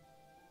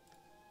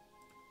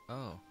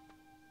 Oh.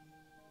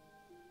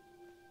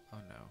 Oh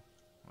no.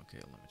 Okay,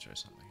 let me try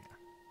something here.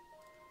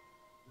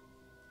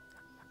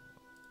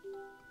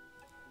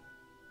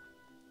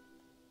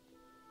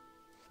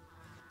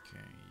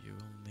 Okay, you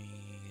will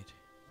need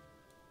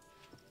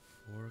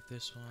 4 of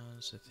these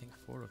ones. I think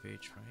 4 of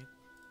each, right?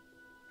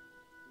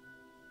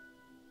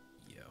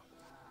 Yeah.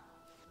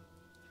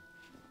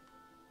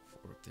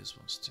 4 of these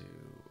ones too,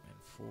 and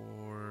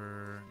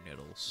 4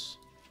 needles.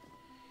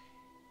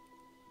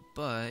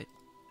 But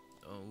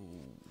oh,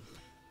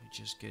 I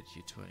just get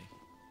you 20.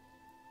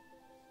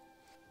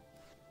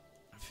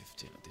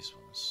 15 of these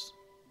ones.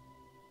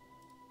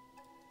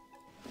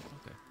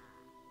 Okay.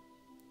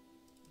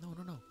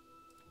 No.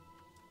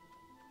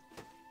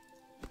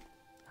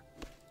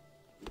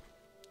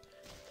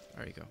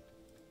 There you go.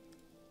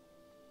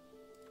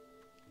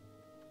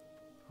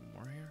 One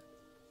more here.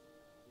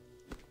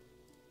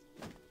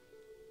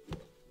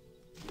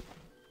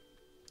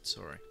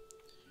 Sorry.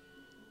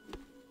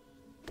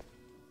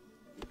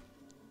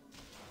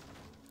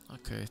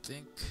 Okay, I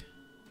think...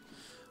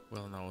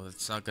 Well, no,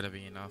 it's not gonna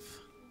be enough.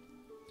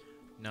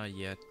 Not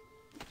yet.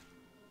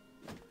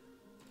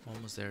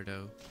 Almost there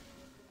though.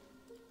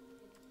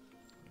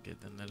 Get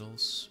the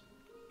needles.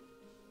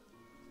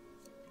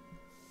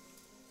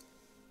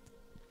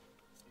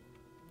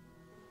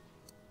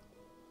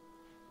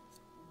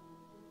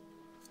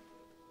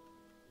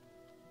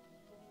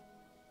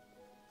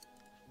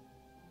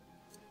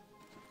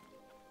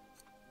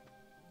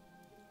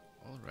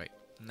 Alright,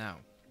 now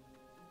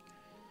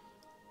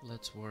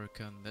let's work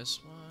on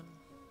this one.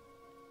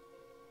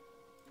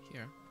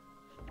 Here.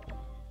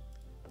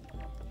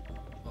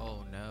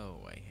 Oh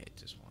no, I hate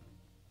this one.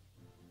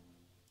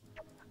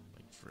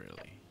 Like,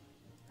 really.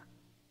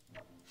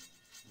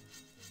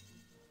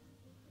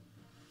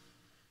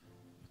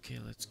 Okay,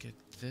 let's get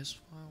this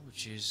one,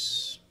 which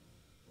is...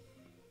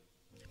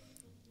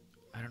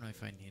 I don't know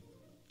if I need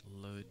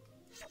load.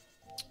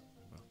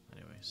 Well,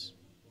 anyways.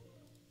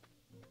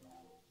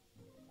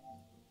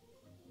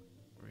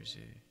 Where is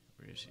he?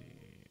 Where is he?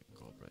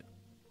 Culprit.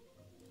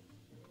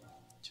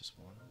 Just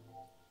one.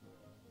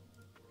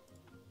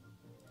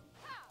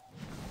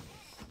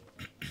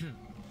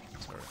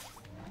 Sorry.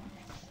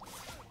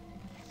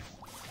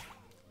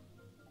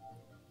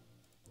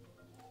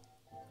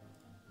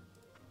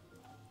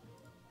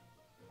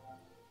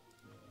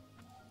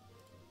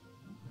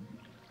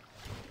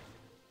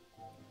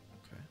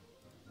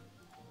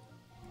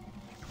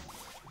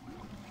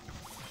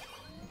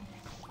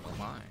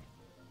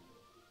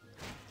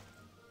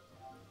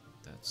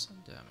 some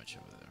damage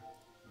over there.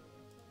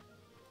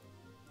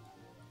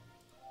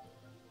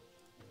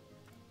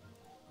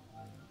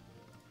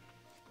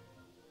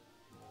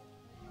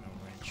 No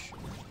range.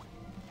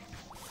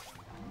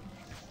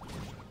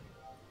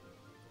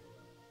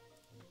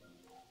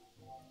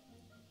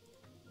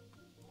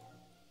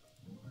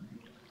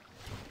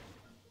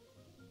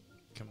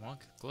 Come on,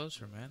 get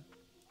closer, man.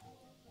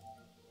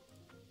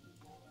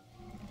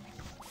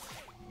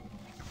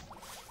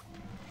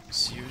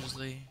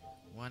 Seriously?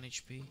 1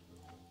 HP?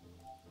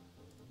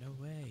 No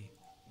way.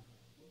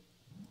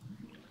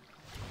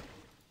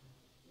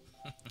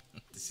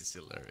 This is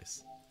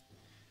hilarious.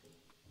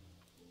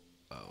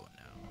 Oh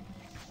no.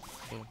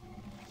 Boom.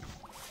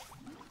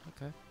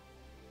 Okay.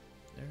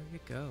 There we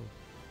go.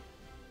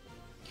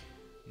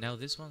 Now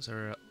these ones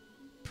are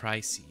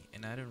pricey,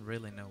 and I don't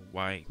really know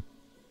why,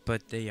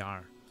 but they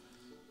are.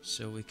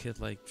 So we could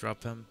like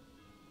drop them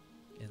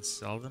and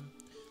sell them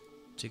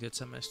to get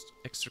some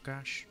extra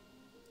cash.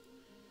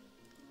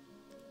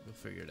 We'll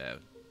figure it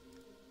out.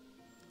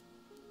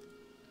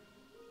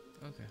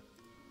 Okay.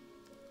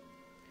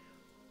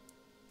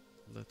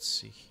 Let's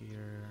see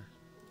here.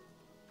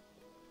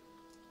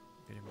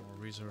 Getting more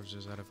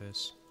resources out of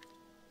this.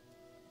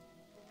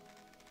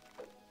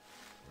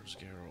 Where's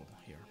Geralt?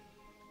 Here.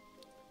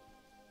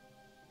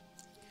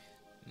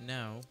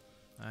 Now,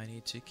 I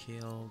need to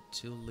kill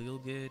 2 little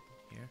good.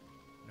 Here.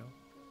 No.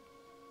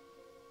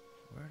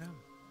 Where are them?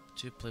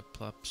 2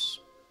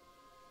 plip-plops.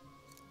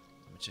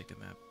 Let me check the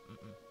map.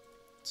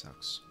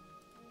 Sucks.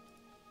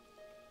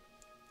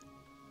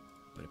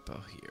 But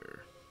about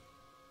here.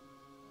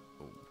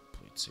 Oh,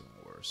 it's even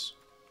worse.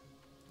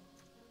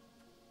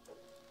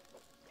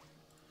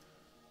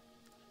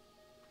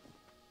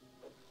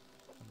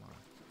 Come on.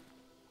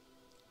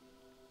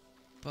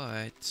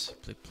 But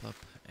plip-plop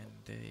and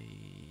they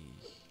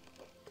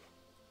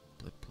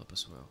plip-plop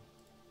as well.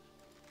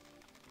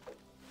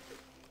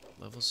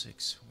 Level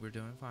 6, we're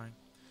doing fine.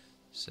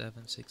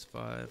 7, 6,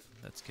 5,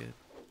 that's good.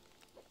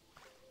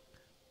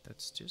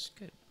 That's just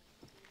good.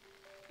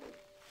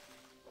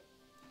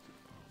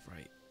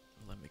 Alright,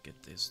 let me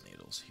get these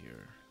needles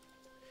here.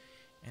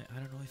 And I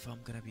don't know if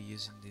I'm gonna be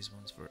using these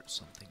ones for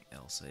something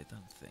else. I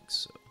don't think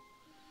so.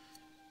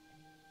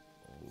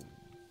 Oh.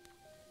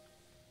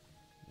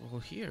 Well,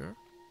 here.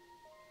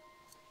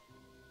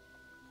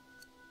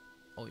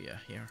 Oh yeah,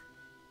 here.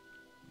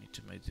 Need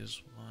to make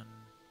this one.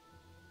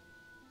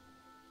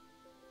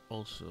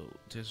 Also,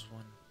 this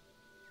one.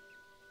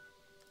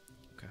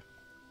 Okay.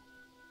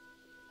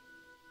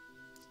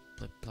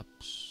 Plip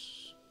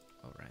plops.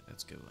 Alright,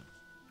 that's a good one.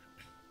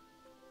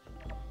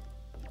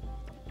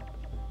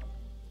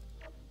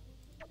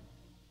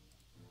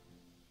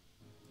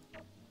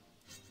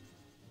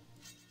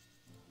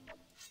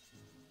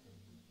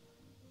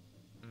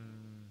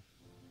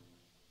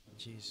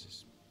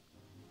 Jesus.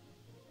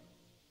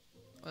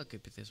 Well, it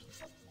could be this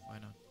one. Why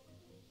not?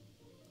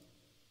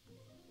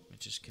 Let me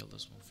just kill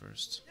this one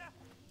first.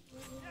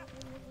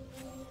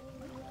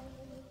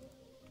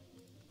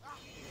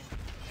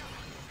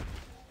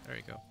 There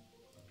you go.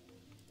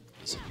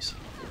 Easy, easy.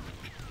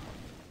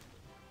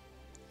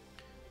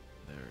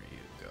 There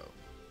you go.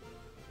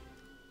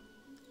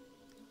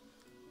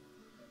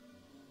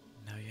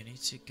 Now you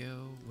need to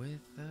go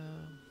with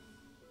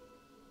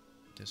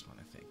this one,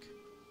 I think.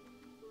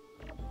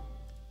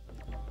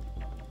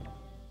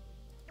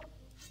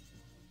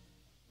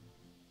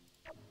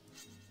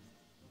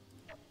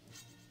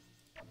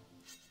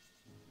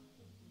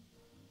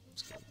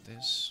 Let's go with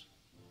this.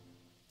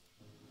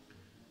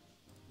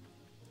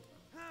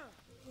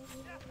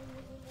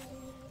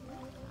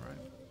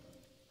 Alright.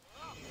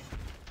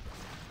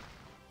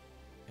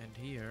 And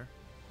here,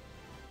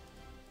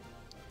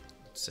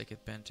 let's take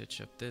advantage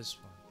of this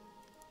one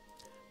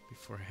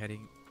before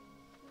heading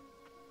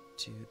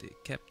to the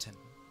captain.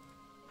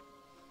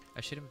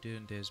 I shouldn't be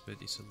doing this, but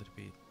it's a little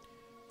bit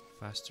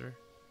faster.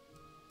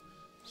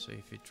 So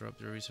if you drop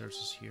the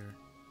resources here,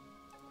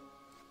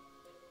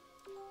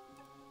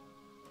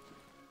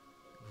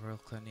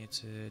 Relka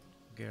needs it,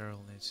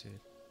 Geralt needs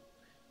it,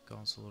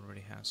 Gonzalo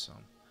already has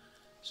some.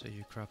 So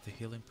you craft the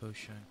healing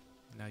potion.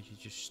 Now you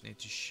just need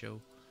to show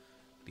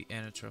the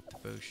energy of the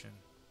potion.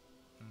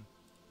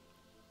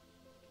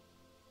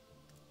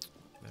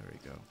 There we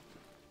go.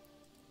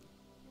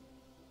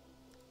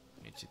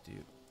 Need to do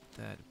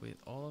that with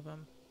all of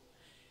them.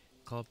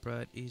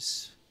 Culprit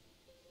is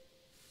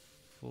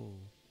full.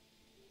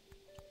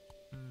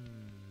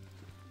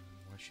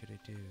 What should I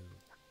do?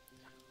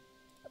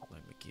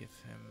 Let me give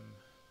him...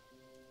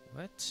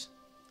 What?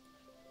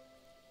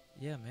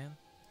 Yeah, man.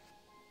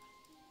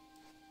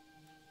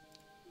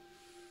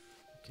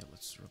 Okay,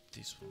 let's drop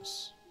these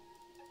ones.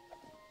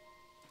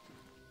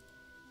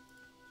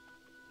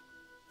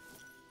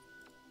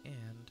 And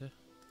I'm gonna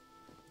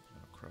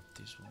crop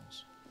these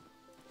ones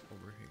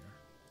over here.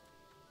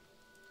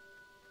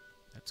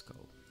 Let's go.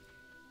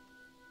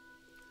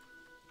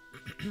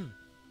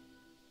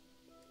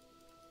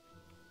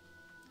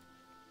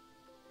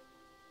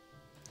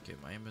 Okay,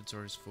 my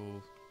inventory is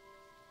full.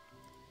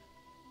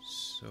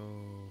 So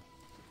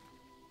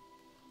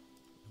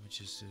let me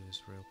just do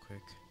this real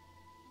quick.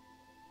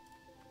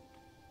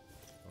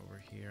 Over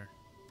here.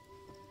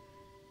 I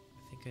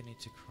think I need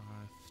to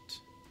craft.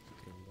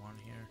 Okay, one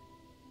here.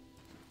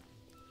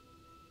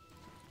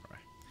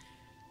 Alright.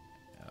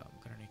 I'm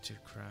gonna need to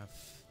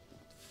craft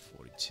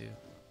 42.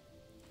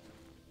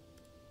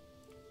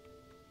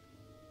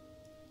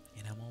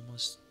 And I'm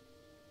almost.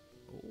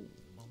 Oh,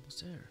 I'm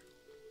almost there.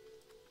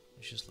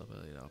 Let's just level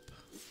it up.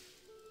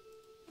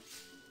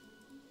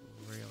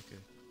 Real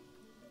good.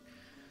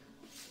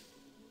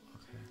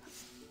 Okay.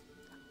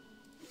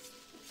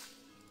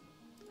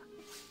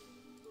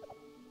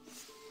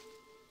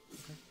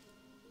 Okay.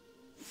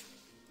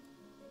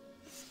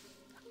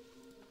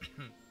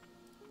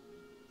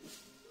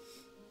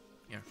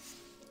 Yeah.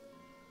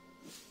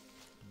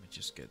 Let me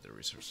just get the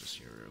resources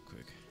here real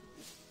quick.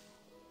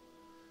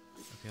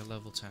 Okay,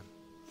 level 10.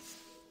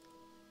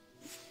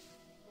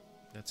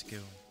 Let's go.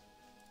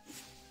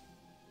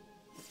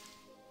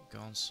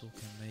 Gonsul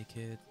can make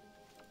it.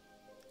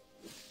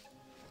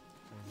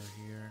 Over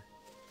here.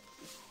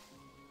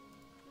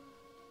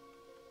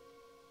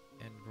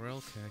 And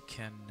Relka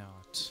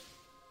cannot.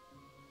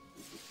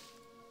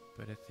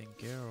 But I think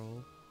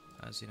Geralt,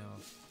 as you know,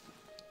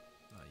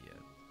 not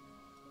yet.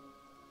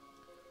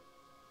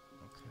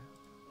 Okay.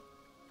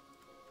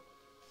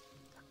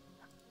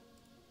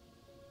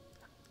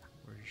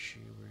 Where is she?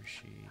 Where is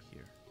she?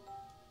 Here.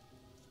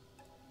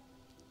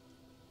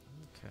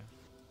 Okay.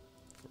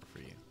 4 for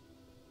you.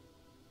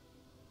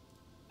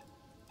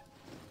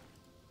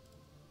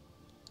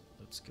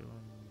 Let's go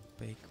and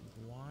bake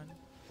 1.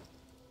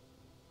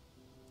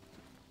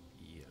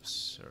 Yes,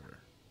 sir.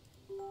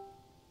 One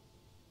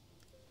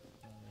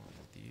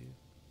with you.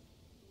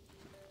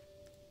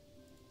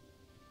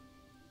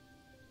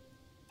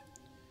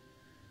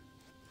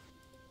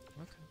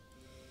 Okay.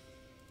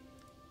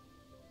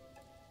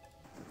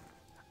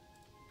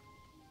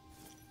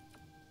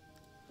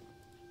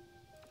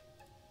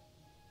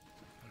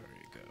 There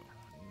you go.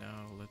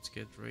 Now let's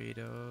get rid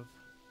of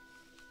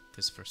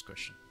this first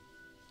question.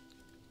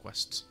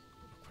 Quest.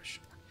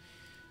 Question.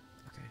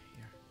 Okay,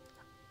 here.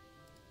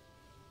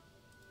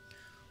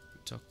 We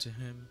talked to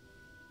him.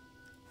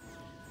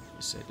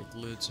 He said the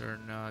glutes are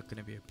not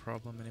gonna be a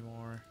problem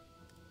anymore.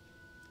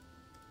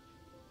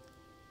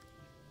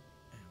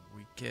 And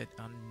we get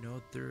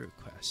another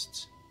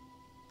quest.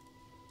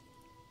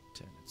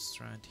 Tenant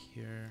Strand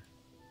here.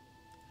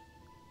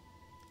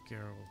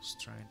 Geralt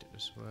Strand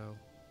as well.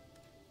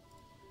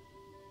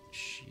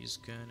 She's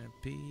gonna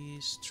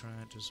be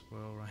Strand as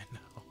well right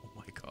now. Oh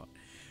my god.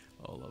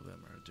 All of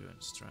them are doing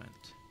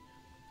Strand.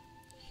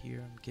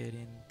 Here I'm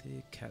getting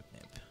the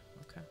catnip.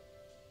 Okay.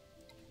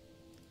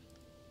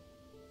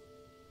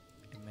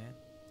 Amen.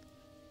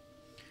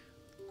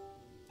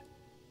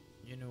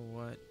 You know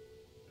what?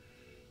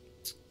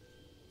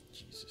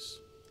 Jesus.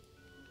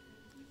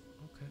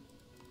 Okay.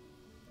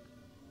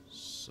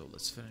 So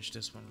let's finish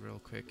this one real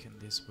quick, and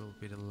this will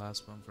be the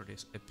last one for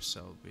this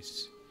episode,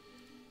 because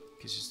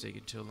it's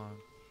taking too long.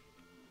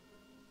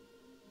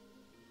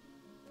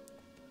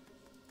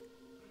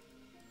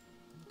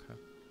 Okay.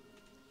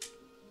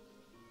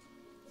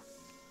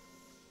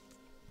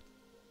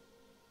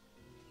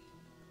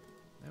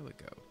 There we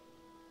go.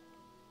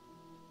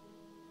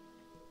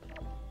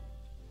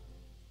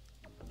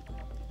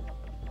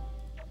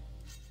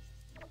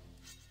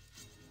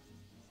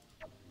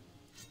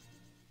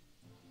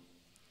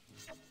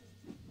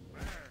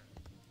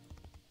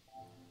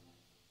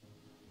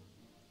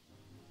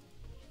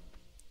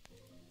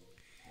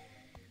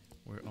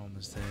 We're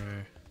almost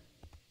there.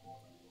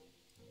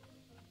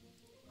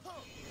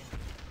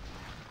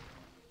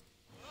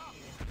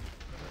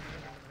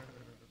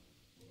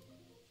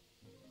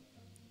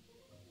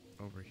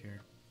 Over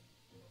here.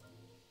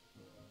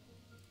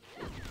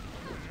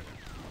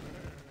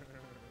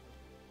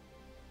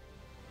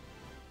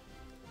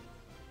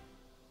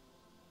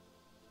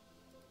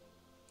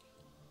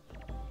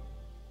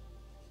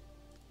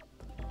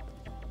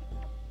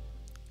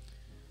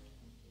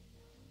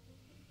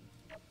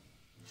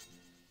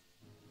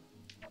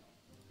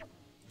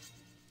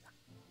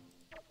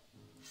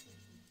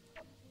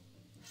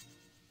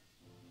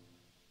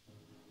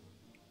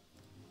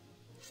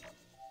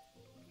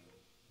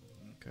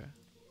 Okay,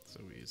 so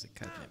we use a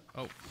catnip.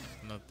 Oh,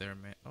 not there,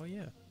 man. Oh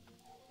yeah.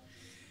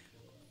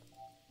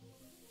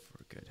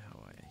 Forget how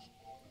I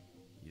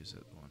use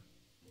that one.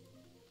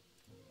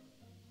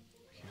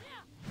 Here.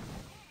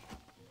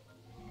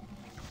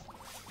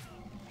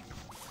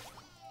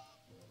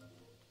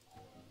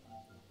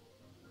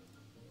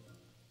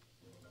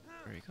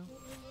 There you go.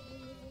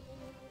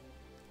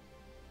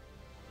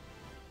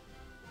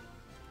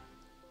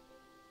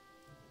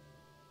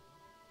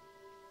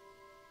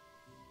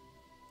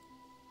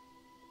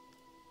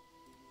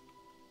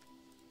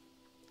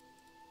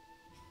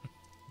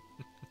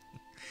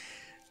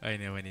 I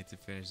know I need to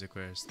finish the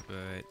quest,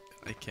 but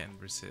I can't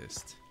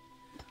resist.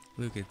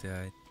 Look at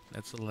that.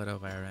 That's a lot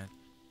of iron.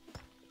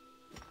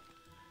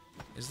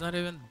 It's not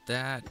even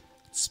that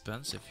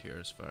expensive here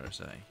as far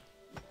as I...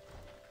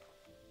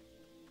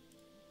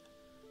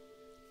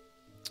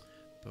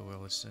 But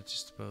well, it's not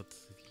just about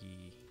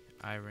the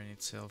iron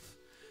itself,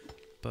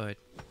 but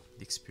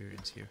the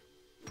experience here.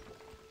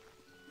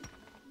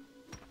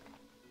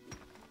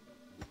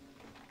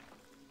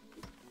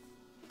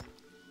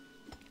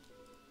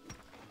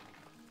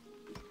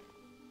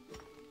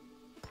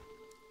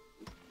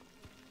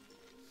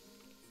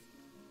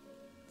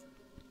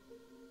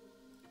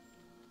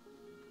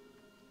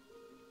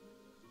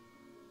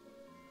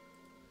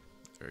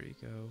 There you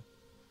go.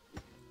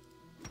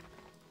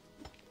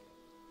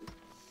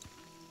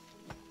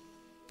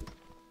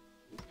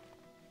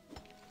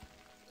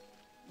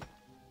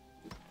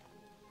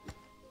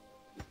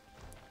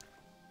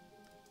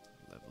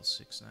 Level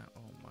 6 now.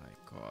 Oh my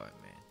god,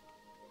 man.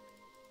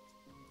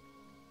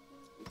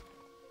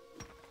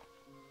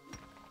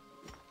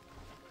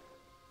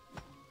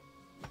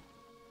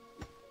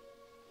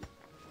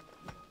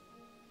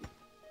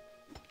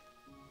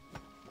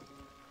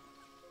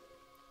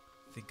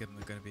 I think I'm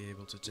not gonna be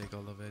able to take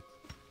all of it,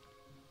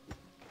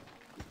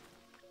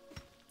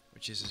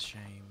 which is a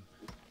shame.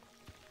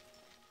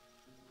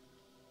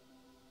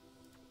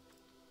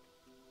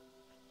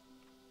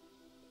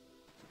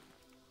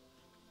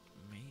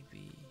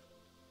 Maybe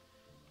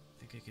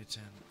I think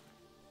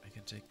I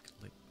can take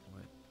like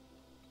what,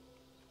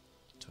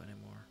 20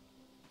 more.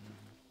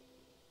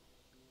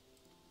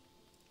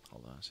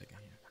 Hold on a second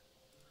here.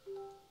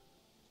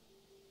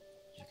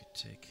 You could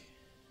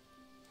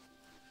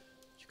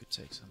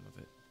take some of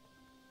it.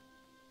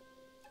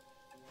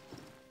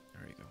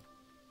 There you go.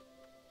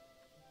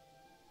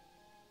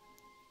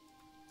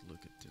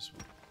 Look at this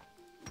one.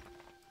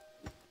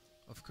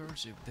 Of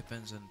course, it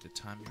depends on the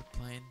time you're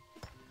playing.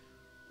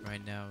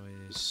 Right now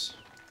is,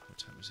 what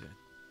time is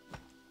it?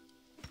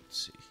 Let's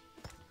see.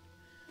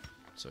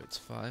 So it's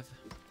 5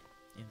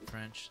 in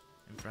French.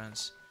 In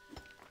France,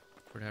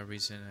 for that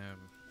reason,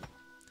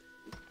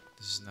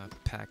 this is not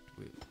packed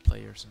with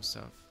players and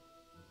stuff.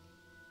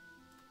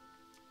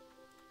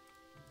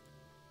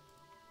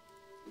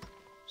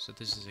 So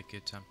this is a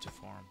good time to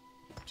farm.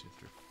 1, 2,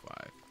 3,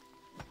 5.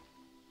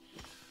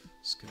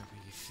 It's gonna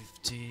be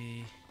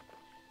 50.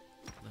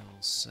 Level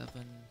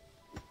 7.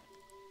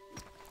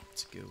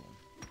 Let's go.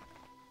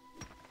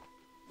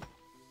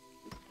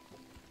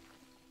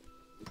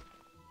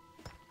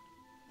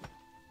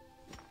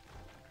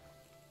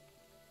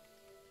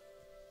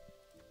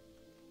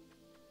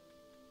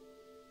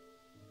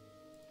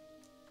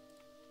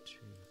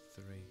 Two,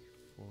 3,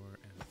 4,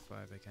 and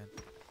 5 again.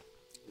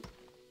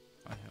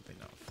 I have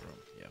enough room.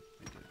 Yep,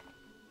 I do.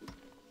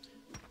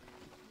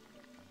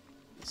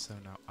 So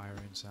now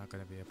iron's not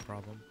gonna be a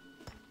problem.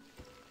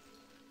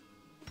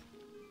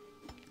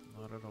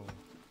 Not at all.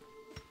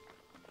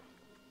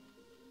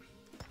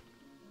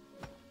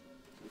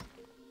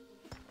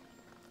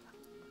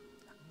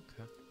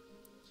 Okay.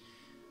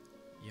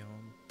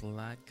 Young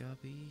black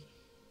gubby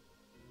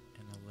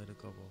and a little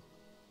gobble.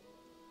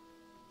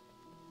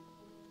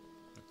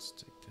 Let's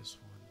take this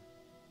one.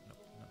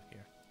 Nope, not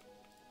here.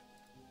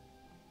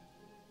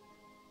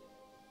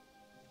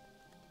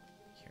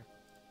 Here.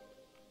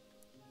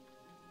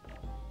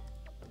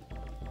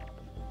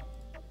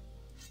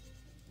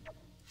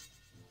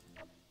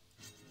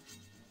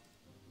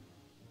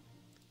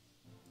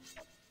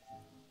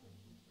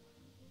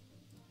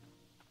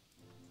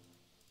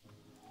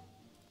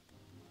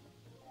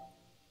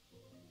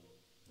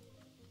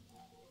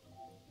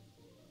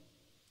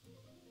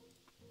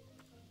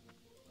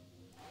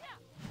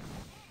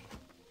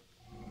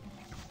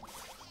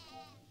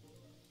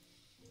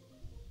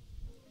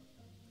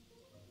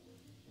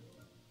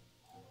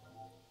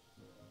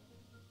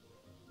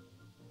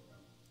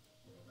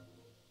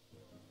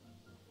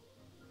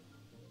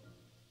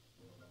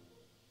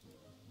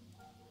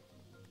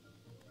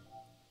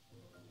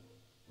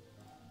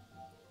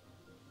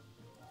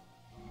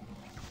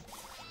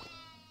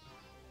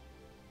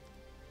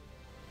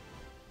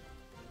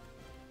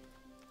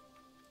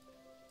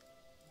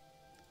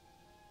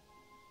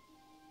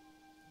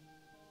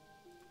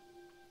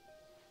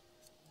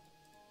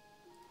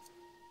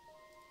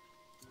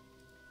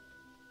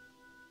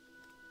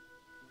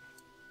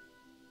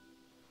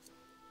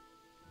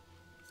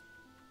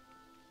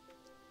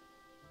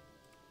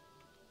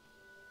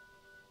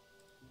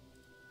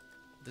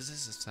 This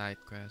is a side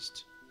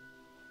quest,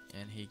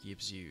 and he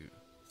gives you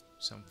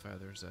some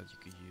feathers that you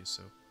could use,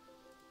 so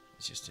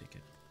let's just take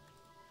it.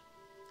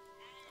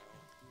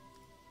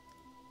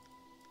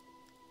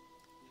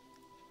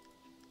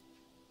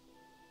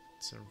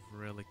 It's a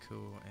really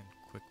cool and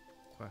quick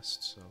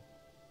quest, so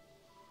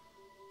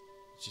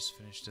let's just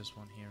finish this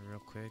one here real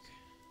quick.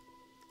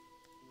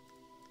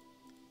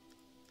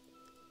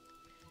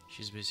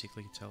 She's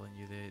basically telling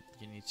you that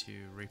you need to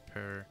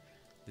repair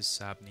this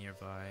sap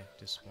nearby,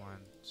 this one,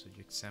 so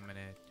you examine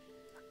it,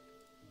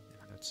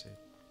 and that's it.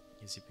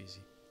 Easy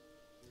peasy.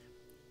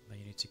 Now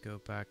you need to go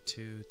back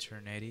to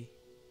turn 80.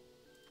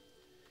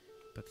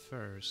 But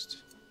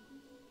first,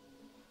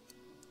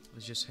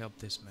 let's just help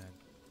this man.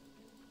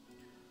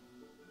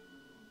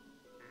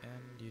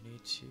 And you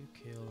need to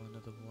kill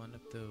another one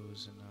of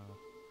those, and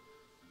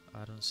now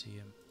I don't see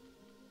him.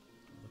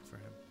 Look for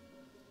him.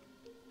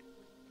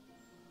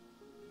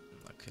 I'm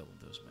not kill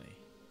those many.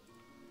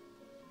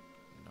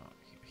 No,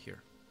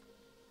 here.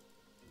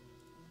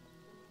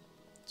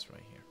 It's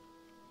right here.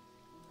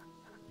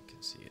 You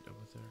can see it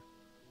over there.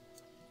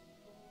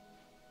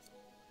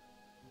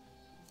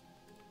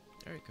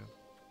 There you go.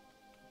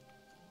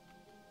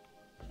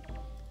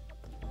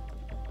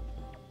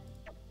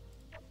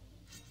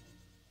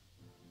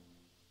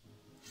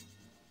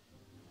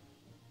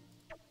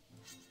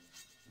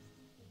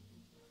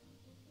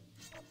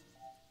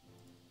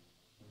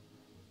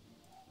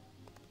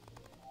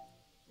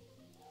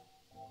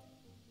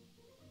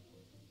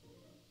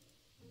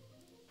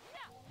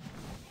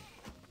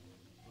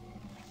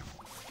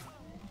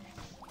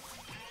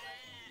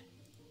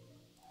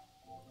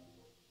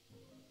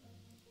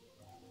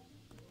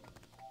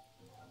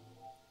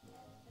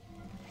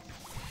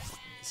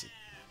 Easy.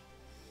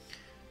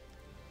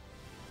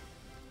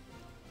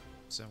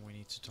 So we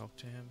need to talk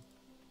to him.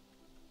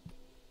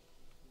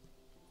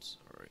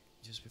 Sorry,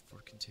 just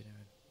before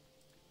continuing.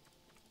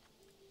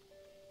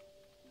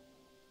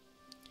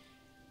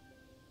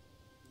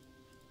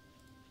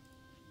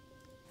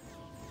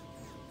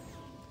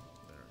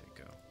 There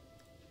we go.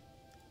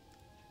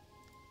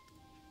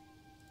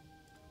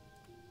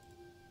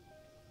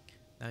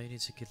 Now you need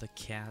to kill the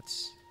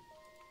cats.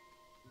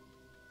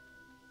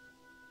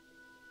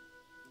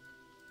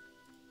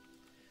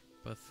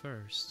 But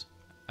first,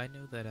 I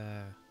know that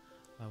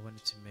I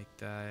wanted to make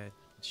that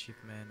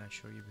achievement I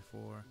showed you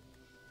before,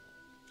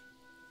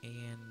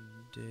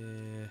 and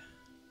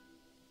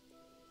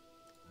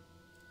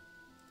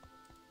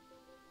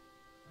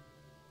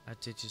I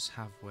did just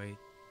halfway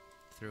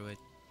through it,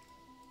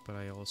 but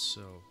I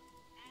also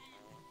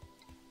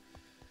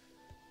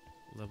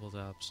leveled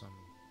up some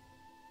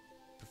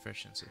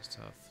proficiency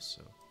stuff,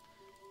 so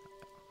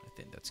I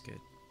think that's good.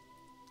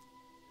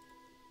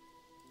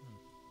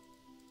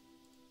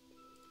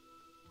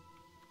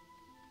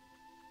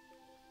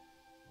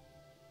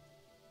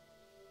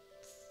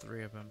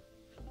 Three of them.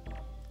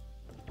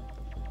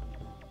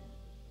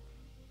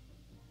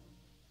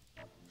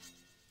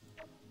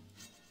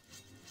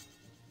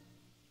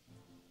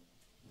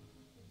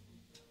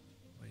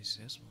 What is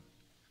this one?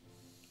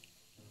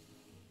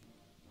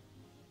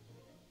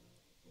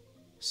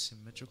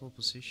 Symmetrical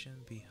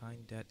position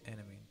behind that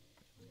enemy.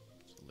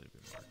 It's a little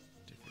bit more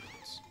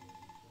difference.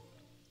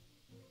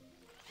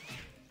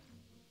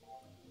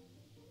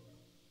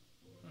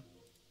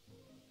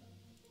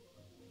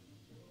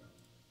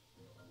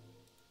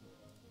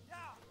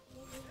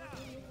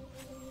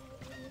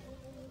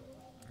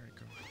 There you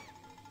go.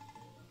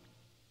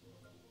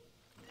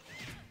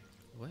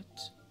 What?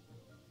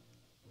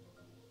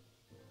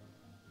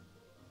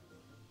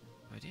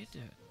 I did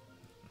that.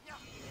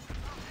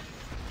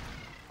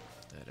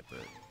 That a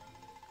bit.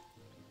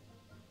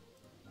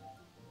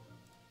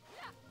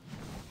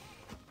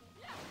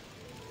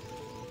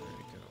 There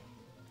we go.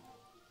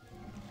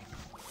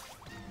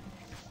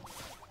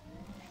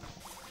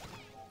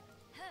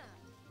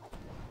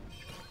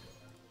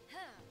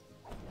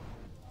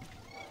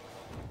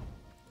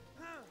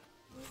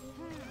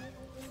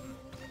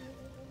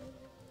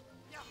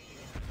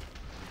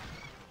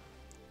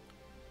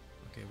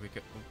 Okay, we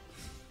got.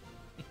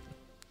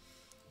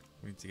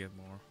 We need to get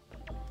more.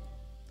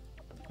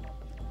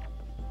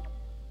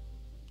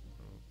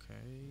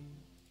 Okay.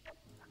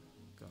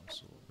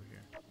 Console over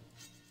here.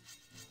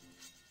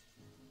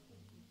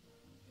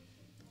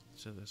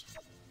 So this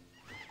one.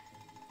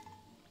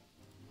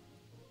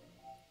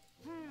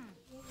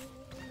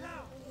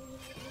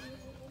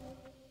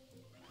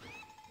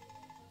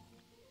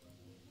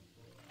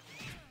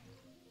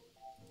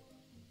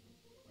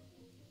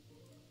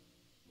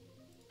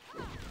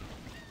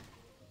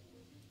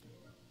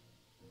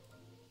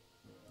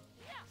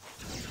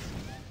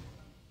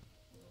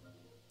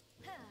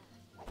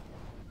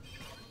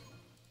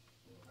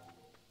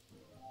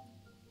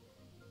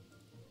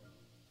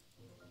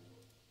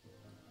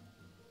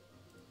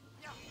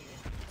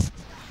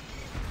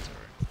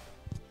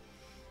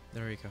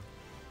 There we go.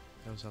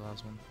 That was the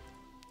last one.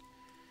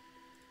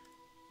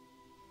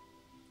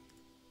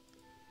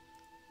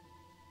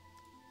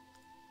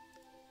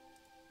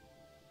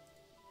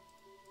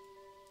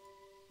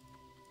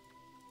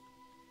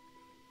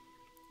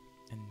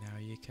 And now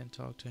you can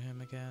talk to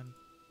him again.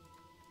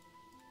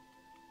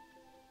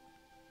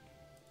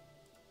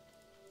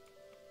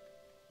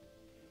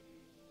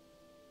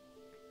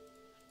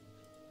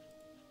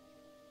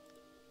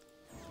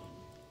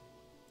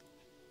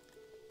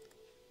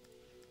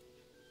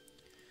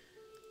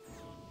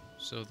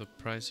 So the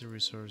pricey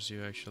resource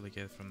you actually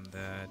get from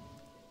that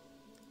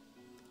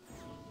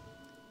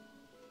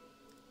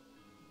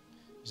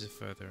is the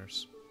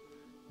feathers.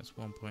 That's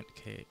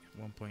 1.8k.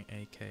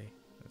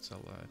 That's a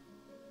lot,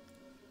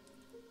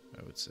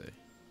 I would say.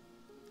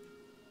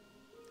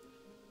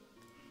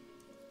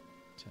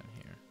 10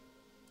 here.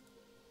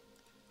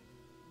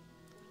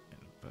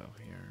 And about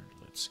here,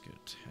 let's go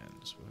 10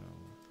 as well.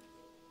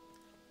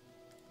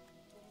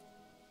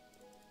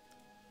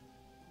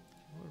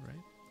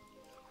 Alright.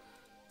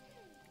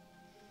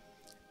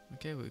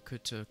 Okay, we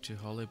could talk to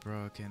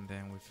Hollybrook and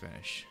then we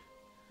finish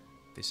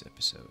this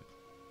episode.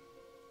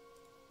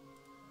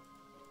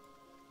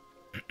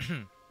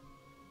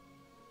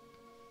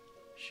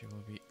 She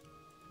will be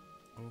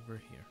over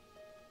here.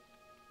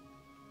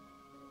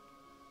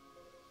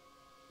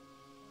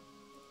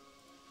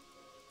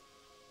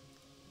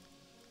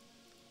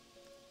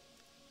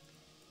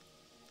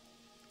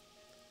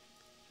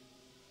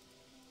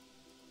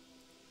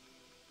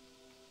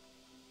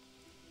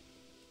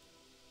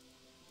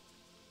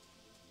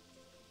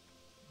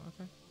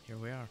 Okay, here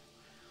we are.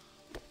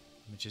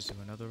 Let me just do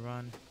another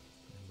run, and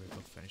we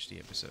will finish the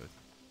episode.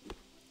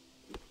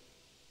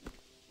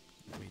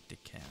 Read the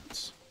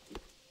cats.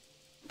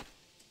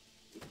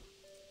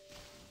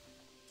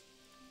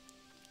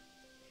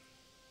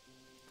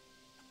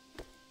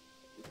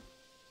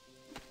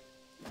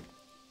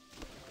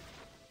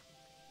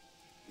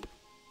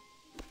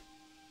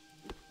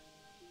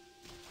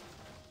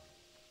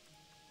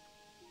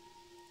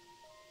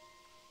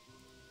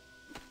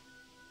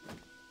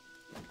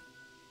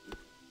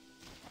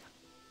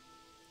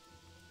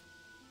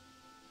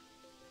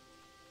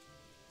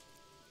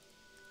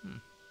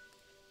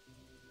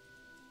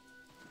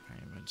 My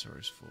inventory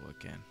is full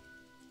again.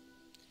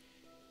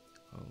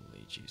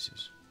 Holy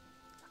Jesus.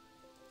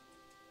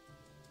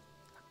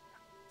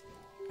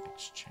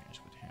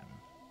 Exchange with him.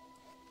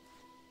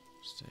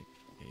 Let's take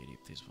 80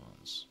 of these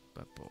ones.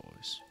 Bad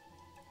boys.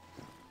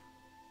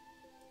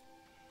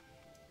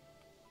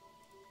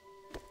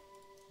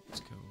 Let's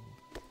go.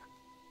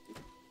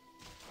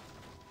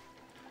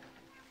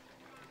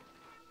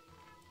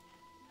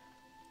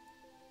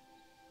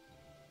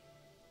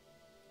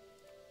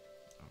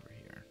 Over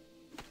here.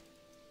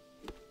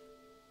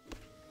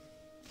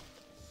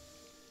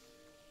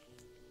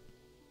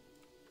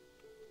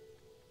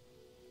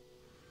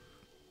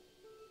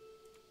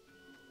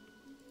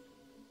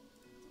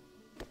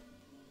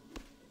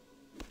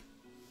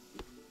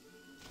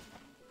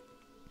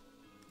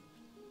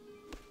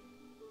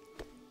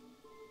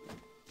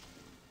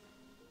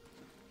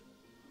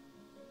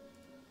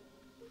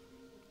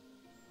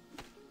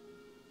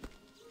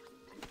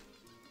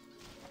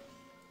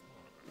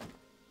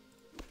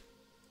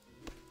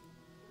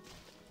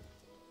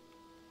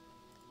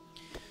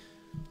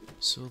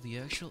 So the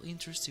actual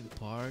interesting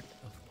part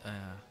of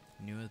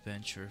a new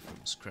adventure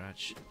from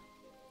scratch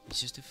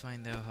is just to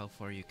find out how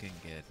far you can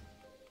get.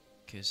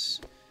 Because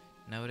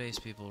nowadays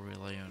people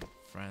rely on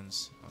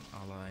friends, on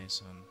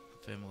allies, on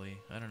family,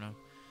 I don't know,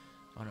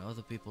 on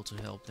other people to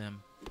help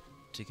them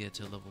to get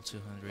to level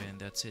 200, and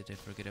that's it. They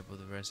forget about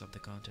the rest of the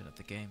content of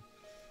the game.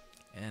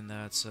 And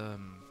that's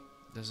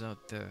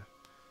not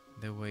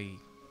the way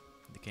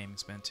the game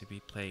is meant to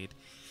be played.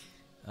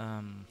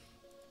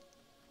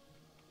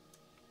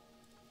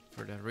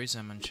 For that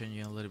reason, I'm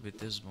changing a little bit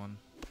this one,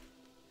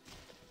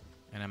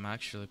 and I'm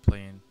actually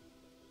playing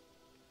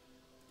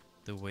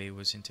the way it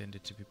was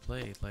intended to be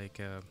played, like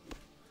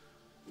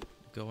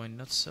going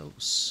not so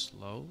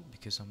slow,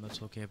 because I'm not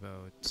talking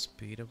about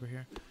speed over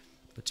here,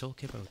 but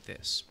talking about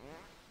this.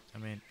 I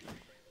mean,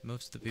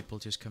 most of the people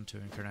just come to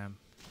Incarnam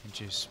and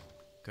just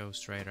go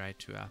straight right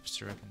to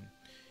Abstract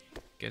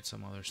and get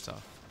some other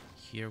stuff.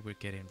 Here we're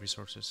getting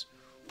resources,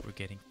 we're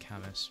getting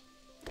camas,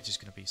 which is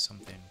gonna be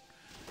something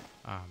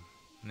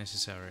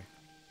necessary.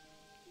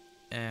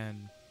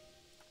 And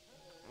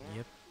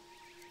yep,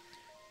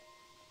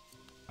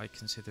 I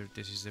consider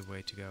this is the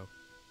way to go.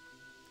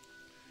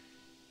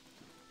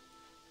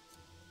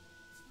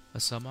 A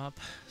sum up,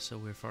 so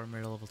we're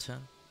farmer level 10,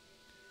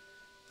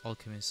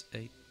 alchemist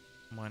 8,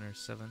 miner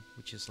 7,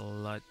 which is a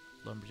lot,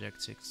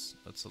 lumberjack 6,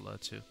 that's a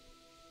lot too.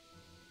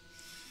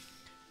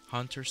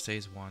 Hunter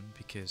stays 1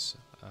 because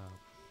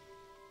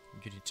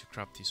you need to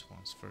craft these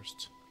ones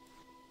first.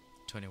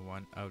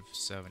 21 out of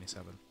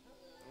 77.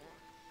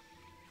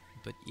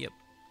 But yep,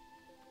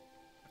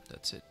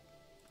 that's it.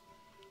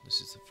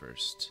 This is the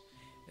first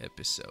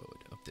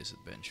episode of this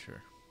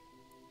adventure.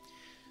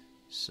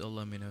 So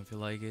let me know if you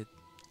like it.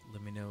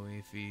 Let me know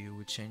if you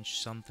would change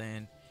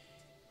something.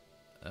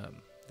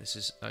 This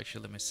is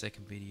actually my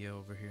second video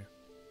over here.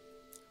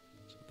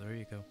 So there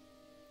you go.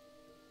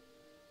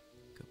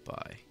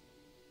 Goodbye.